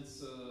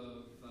sense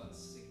of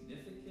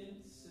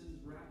significance is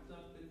wrapped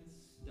up in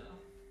stuff,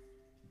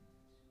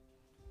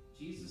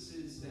 Jesus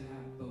is to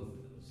have both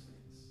of those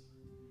things.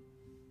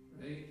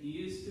 Right?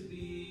 He is to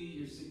be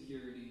your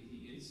security.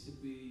 He is to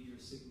be your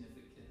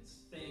significance.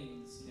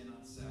 Things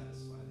cannot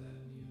satisfy that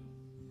in you.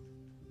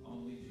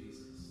 Only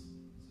Jesus.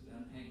 So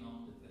don't hang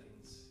on to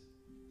things.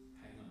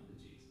 Hang on to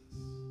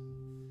Jesus.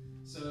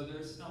 So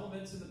there's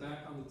elements in the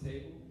back on the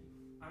table.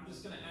 I'm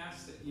just going to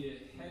ask that you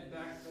head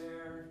back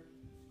there,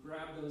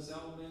 grab those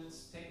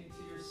elements, take them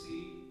to your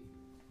seat,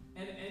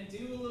 and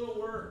do a little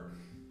work.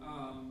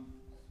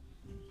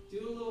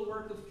 Do a little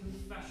work of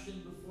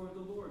confession before the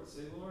Lord.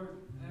 Say, Lord,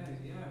 hey,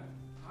 yeah,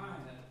 I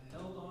have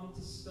held on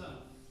to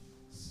stuff.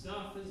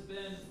 Stuff has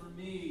been for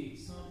me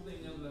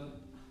something of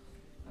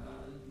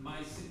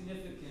my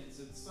significance.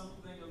 It's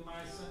something of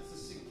my sense of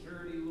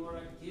security. Lord,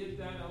 I give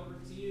that over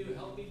to you.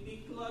 Help me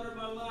declutter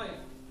my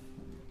life,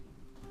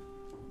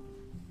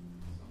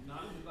 so I'm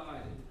not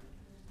divided.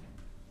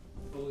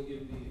 Fully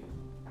given to you.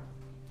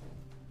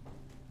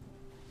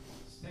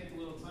 Just take a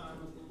little time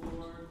with the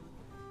Lord.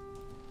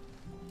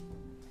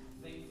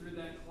 Think through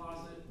that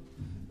closet,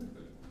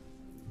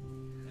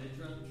 that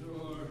drum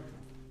drawer.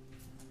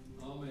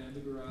 Oh man, the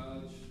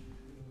garage.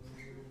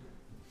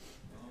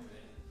 Oh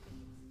man.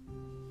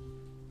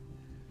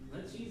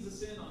 Let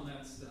Jesus in on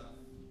that stuff.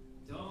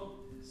 Don't.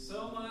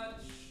 So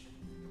much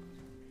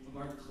of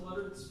our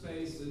cluttered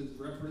spaces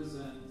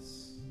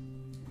represents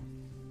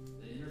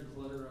the inner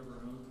clutter of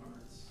our own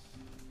hearts.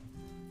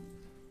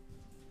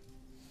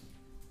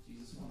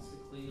 Jesus wants to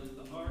clean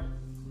up the heart,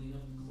 clean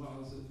up the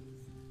closet,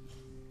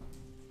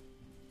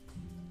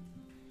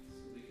 so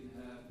we can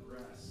have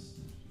rest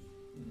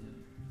in him.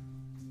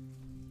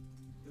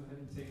 Go ahead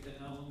and take the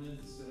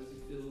elements as you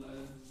feel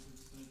led.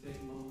 It's going to take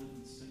a moment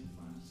and sing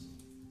final song.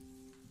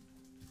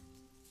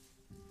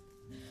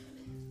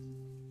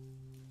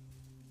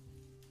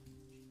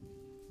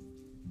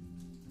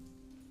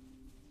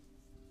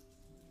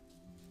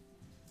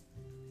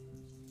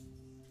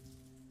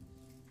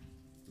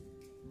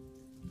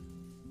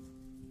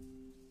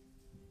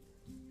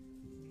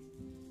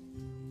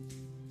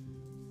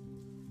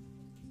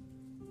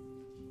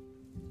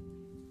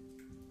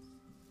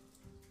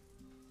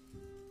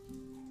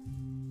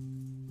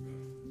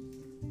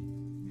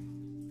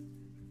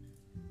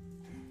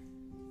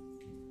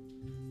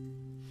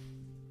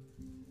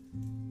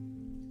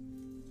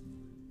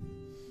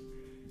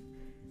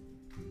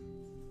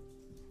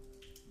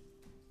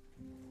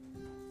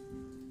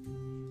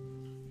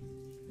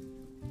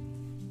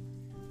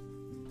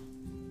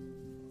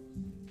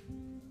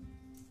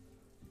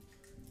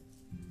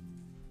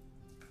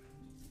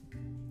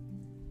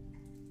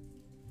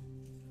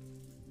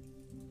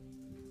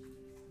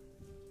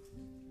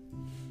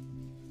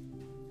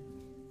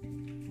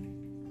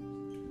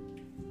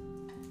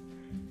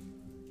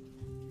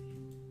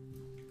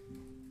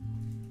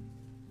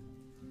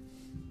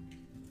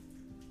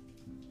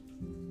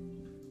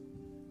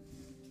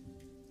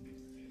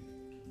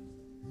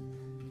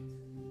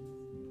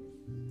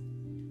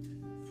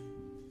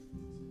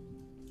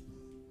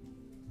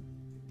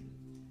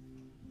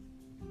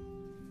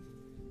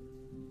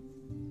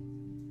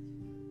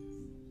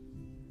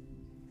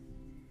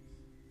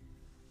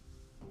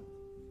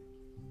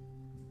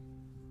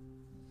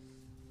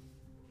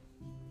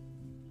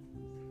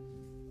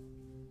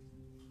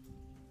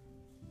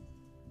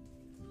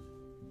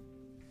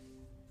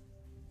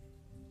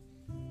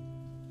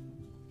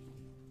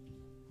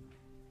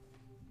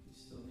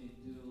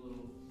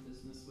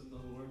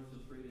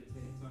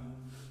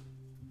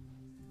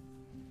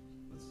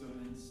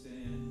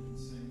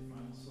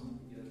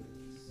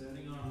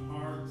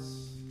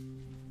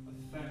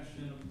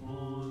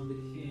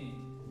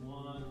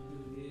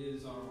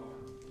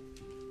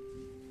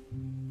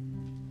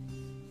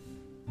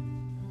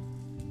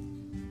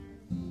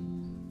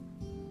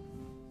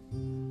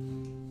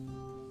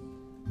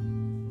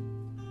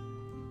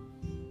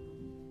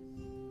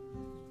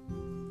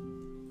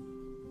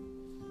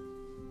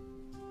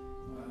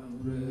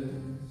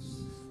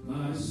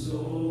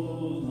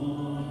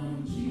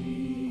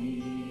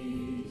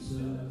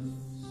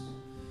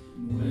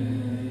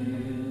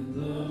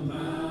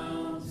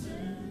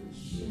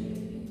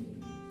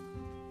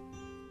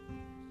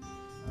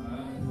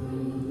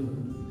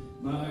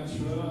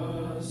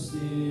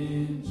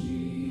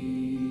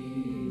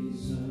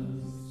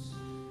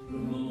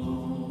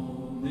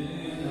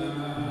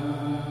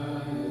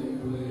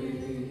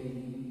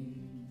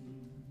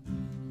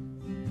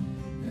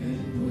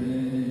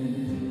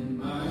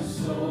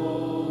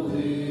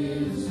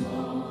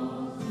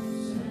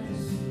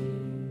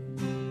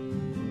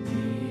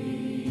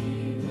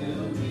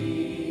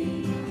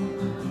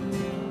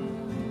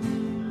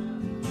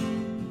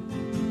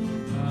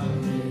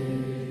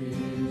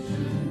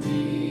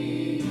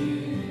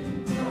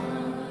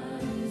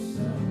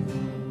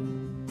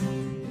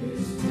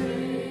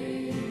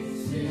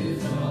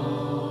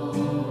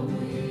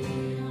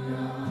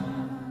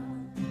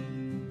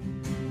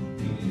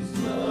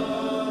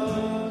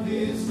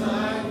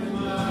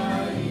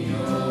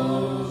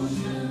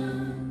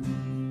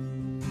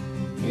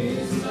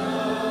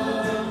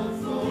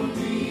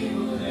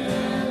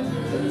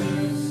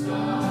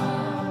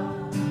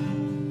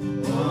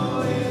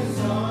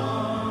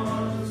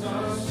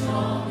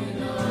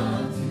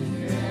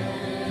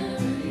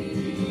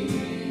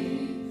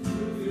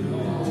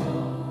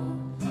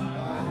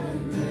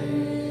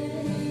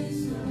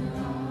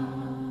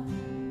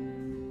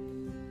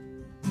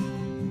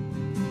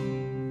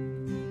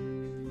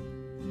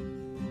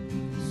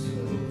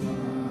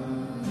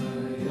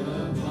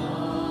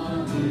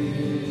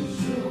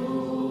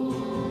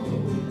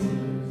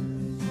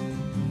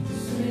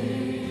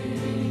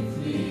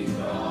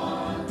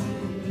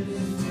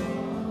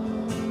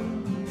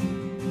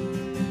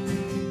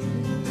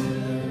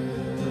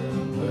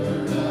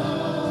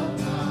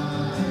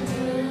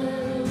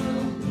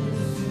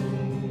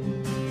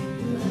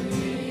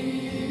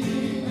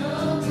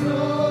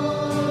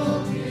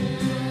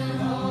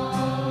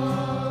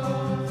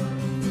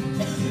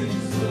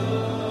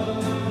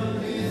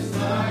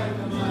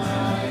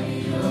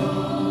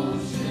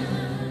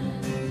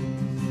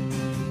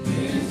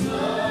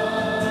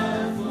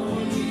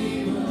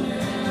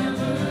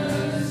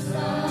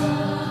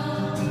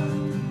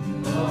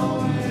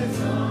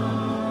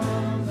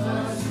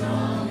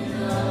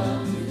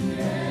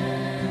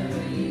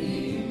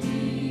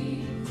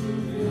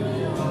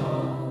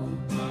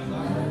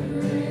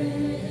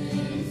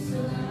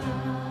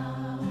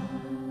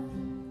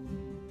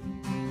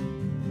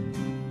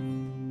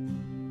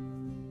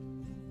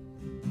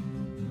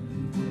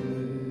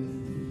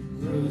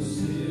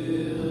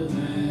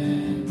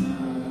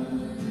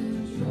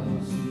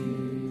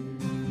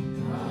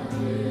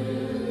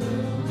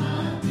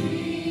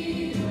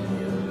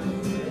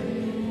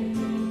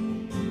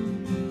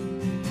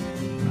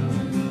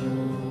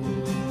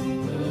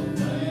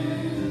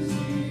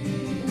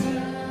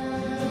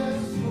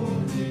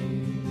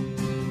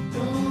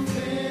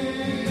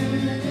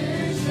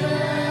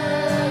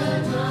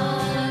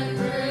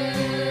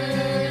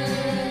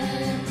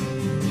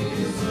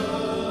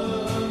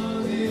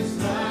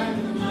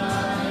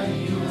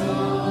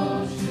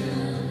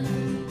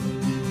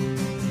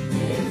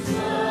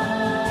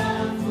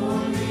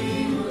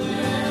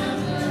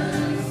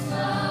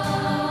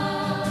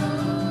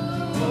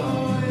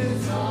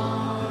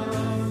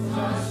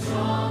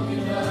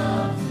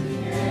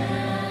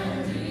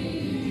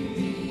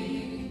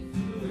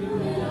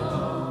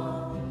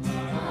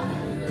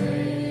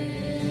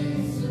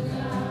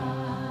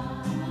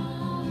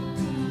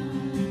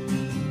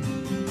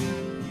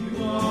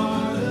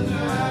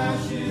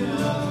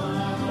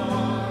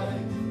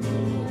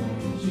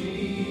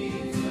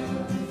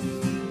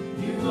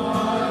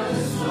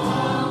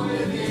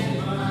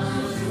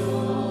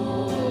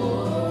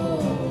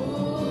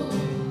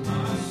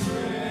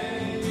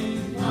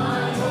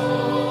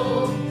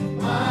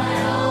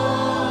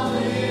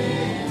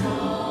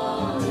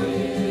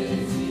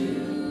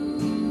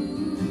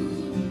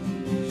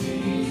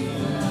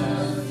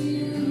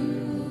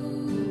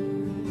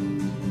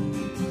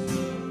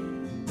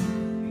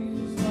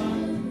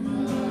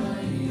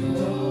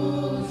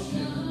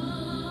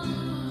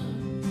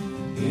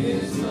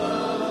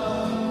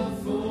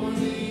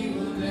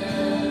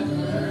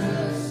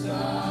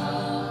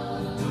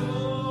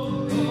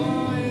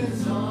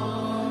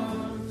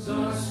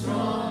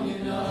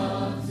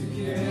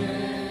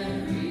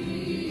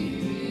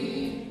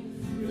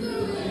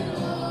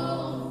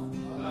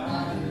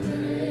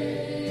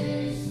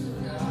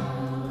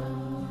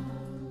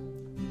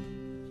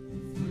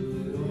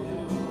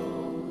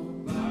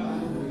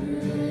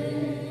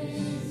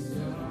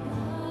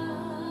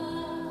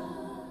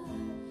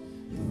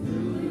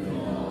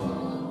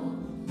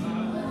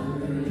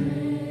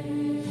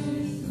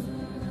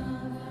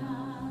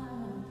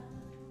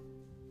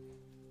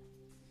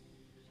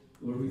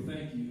 Lord, we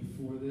thank you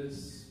for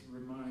this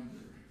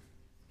reminder.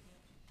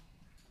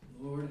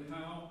 Lord,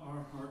 how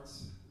our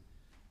hearts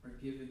are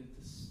given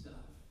to stuff.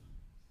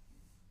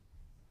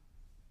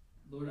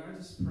 Lord, I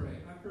just pray.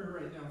 I pray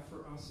right now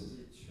for us as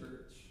a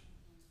church,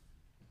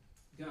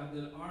 God,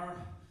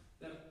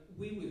 that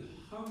we would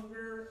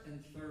hunger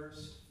and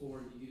thirst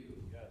for you.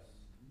 Yes.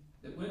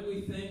 That when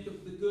we think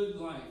of the good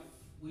life,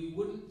 we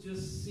wouldn't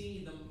just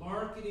see the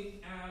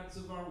marketing ads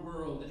of our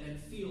world and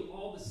feel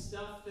all the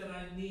stuff that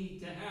I need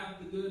to have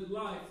the good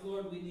life.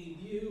 Lord, we need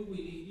you, we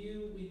need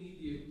you, we need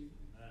you.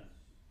 Amen.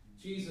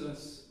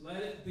 Jesus, let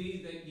it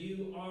be that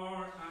you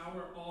are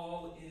our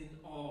all in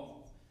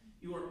all.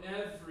 You are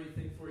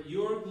everything. For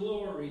your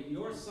glory,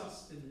 your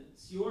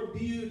sustenance, your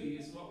beauty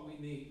is what we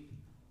need.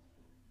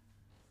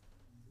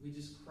 We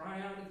just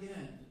cry out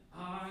again,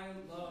 I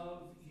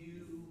love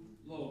you,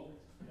 Lord.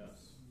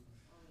 Yes.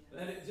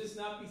 Let it just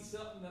not be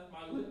something that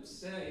my lips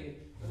say,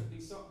 let it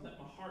be something that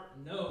my heart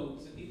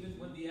knows. And even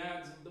when the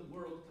ads of the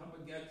world come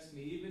against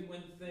me, even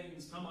when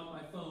things come on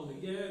my phone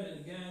again and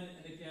again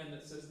and again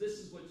that says, this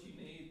is what you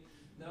need.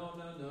 No,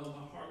 no, no.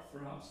 My heart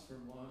throbs for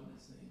one.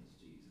 His name is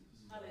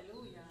Jesus.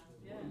 Hallelujah.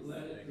 Yes.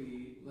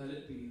 Let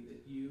it be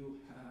that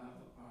you have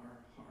our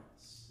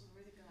hearts.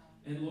 Glory to God.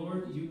 And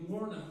Lord, you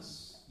warn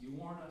us. You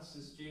warn us,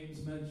 as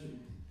James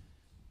mentioned.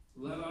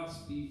 Let us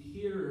be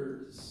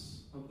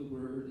hearers of the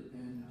word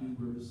and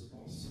doers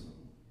also.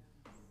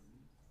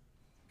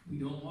 We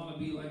don't want to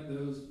be like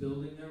those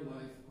building their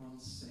life on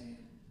sand.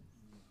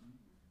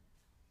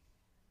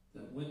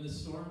 That when the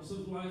storms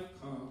of life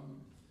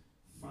come,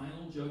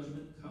 final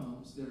judgment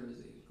comes, there is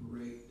a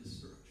great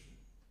destruction.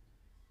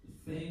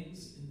 The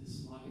things in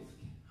this life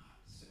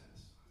cannot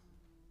satisfy.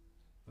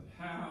 But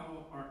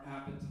how our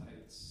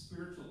appetites,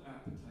 spiritual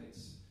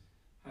appetites,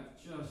 have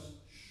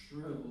just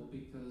shriveled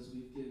because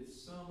we give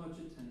so much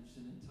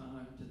attention and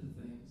time to the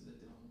things that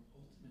don't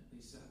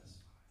ultimately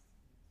satisfy.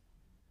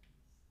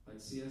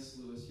 Like C.S.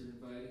 Lewis, you're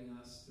inviting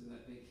us to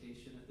that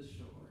vacation at the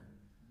shore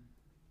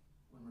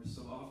when we're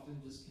so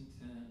often just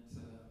content to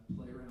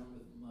play around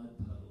with mud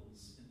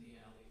puddles in the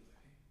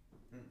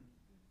alleyway.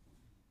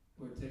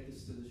 Lord, take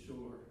us to the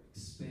shore.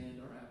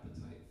 Expand our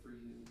appetite for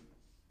you.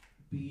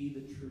 Be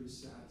the true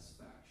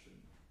satisfaction.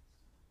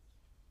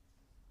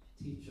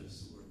 Teach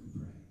us, Lord, we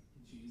pray.